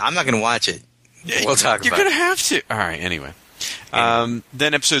 I'm not going to watch it. We'll talk about it. You're going to have to. All right, anyway.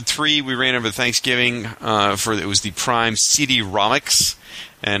 Then episode 3, we ran over Thanksgiving it was the Prime CD-ROMix.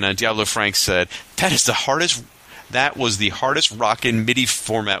 And Diablo Frank said, that was the hardest rockin' MIDI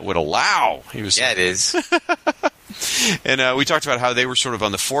format would allow. It is. And we talked about how they were sort of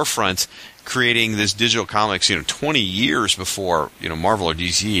on the forefront creating this digital comics, 20 years before, Marvel or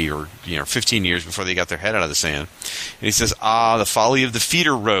DC, or, 15 years before they got their head out of the sand. And he says, the folly of the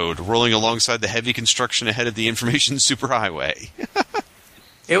feeder road rolling alongside the heavy construction ahead of the information superhighway.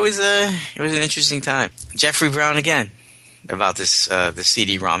 It was an interesting time. Jeffrey Brown again. About this the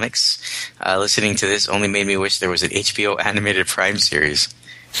CD-ROMix. Listening to this only made me wish there was an HBO animated Prime series.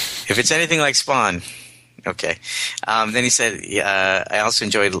 If it's anything like Spawn. Okay. Then he said, I also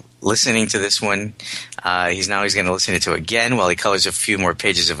enjoyed listening to this one. He's going to listen to it again while he colors a few more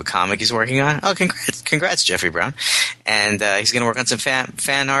pages of a comic he's working on. Oh, congrats, Jeffrey Brown. And he's going to work on some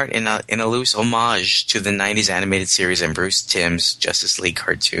fan art in a loose homage to the 90s animated series and Bruce Timm's Justice League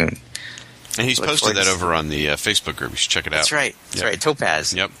cartoon. And he's posted that over on the Facebook group. You should check it out. That's right. That's right.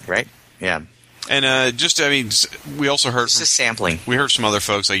 Topaz. Yep. Right? Yeah. And we also heard It's just sampling. We heard some other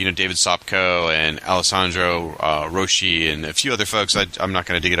folks like David Sopko and Alessandro Roshi and a few other folks. I'm not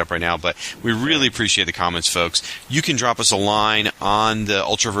going to dig it up right now, but we really appreciate the comments, folks. You can drop us a line on the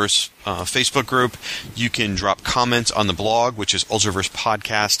Ultraverse Facebook group. You can drop comments on the blog, which is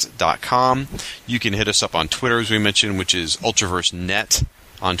ultraversepodcast.com. You can hit us up on Twitter, as we mentioned, which is ultraversenet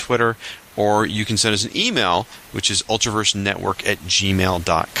on Twitter. Or you can send us an email, which is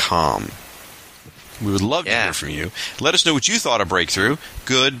ultraversenetwork@gmail.com. We would love to hear from you. Let us know what you thought of Breakthrough.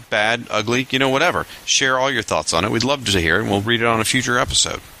 Good, bad, ugly, whatever. Share all your thoughts on it. We'd love to hear it, and we'll read it on a future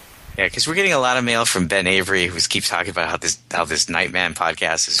episode. Yeah, because we're getting a lot of mail from Ben Avery, who keeps talking about how this Nightman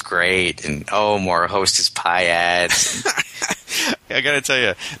podcast is great, and more Hostess Pie ads. I got to tell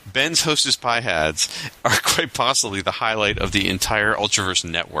you, Ben's Hostess Pie ads are quite possibly the highlight of the entire Ultraverse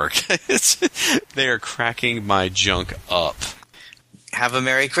network. They are cracking my junk up. Have a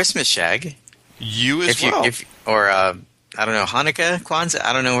Merry Christmas, Shag. You as well. I don't know, Hanukkah, Kwanzaa.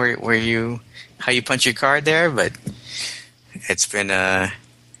 I don't know how you punch your card there, but it's been. I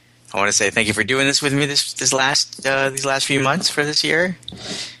want to say thank you for doing this with me these last few months for this year.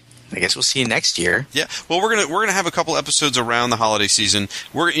 I guess we'll see you next year. Yeah. Well, we're gonna have a couple episodes around the holiday season.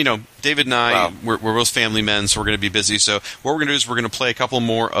 David and I, we're both family men, so we're gonna be busy. So what we're gonna do is we're gonna play a couple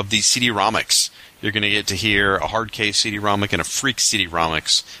more of these CD-ROMics. You're going to get to hear a hard case CD-ROMic and a freak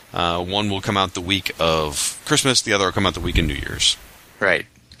CD-ROMics. One will come out the week of Christmas. The other will come out the week of New Year's. Right.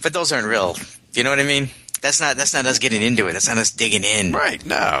 But those aren't real. You know what I mean? That's not us getting into it. That's not us digging in. Right.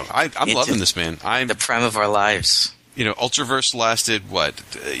 No. I'm loving this, man. I'm the prime of our lives. Ultraverse lasted,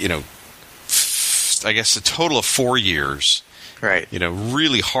 I guess a total of 4 years. Right.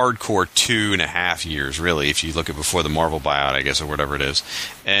 Really hardcore 2.5 years, really, if you look at before the Marvel buyout, I guess, or whatever it is.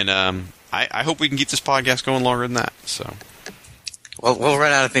 And, I hope we can keep this podcast going longer than that. So, well, we'll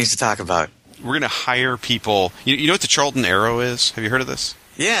run out of things to talk about. We're going to hire people. You know what the Charlton Arrow is? Have you heard of this?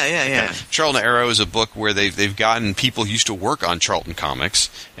 Yeah. Okay. Charlton Arrow is a book where they've gotten people who used to work on Charlton Comics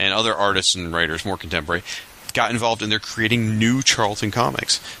and other artists and writers, more contemporary, got involved in their creating new Charlton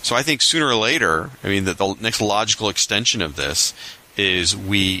comics. So I think sooner or later, the next logical extension of this is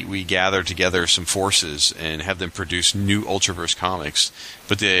we gather together some forces and have them produce new Ultraverse comics.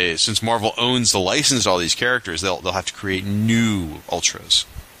 But since Marvel owns the license to all these characters, they'll have to create new Ultras.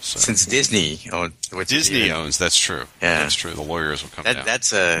 So. Since Disney owns, that's true. Yeah, that's true. The lawyers will come down.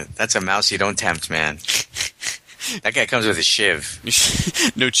 That's a mouse you don't tempt, man. That guy comes with a shiv.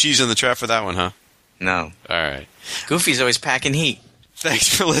 No cheese in the trap for that one, huh? No. All right. Goofy's always packing heat.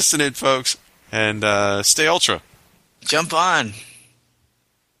 Thanks for listening, folks, and stay Ultra. Jump on.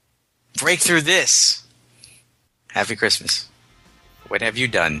 Break through this. Happy Christmas. What have you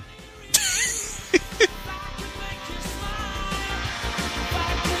done?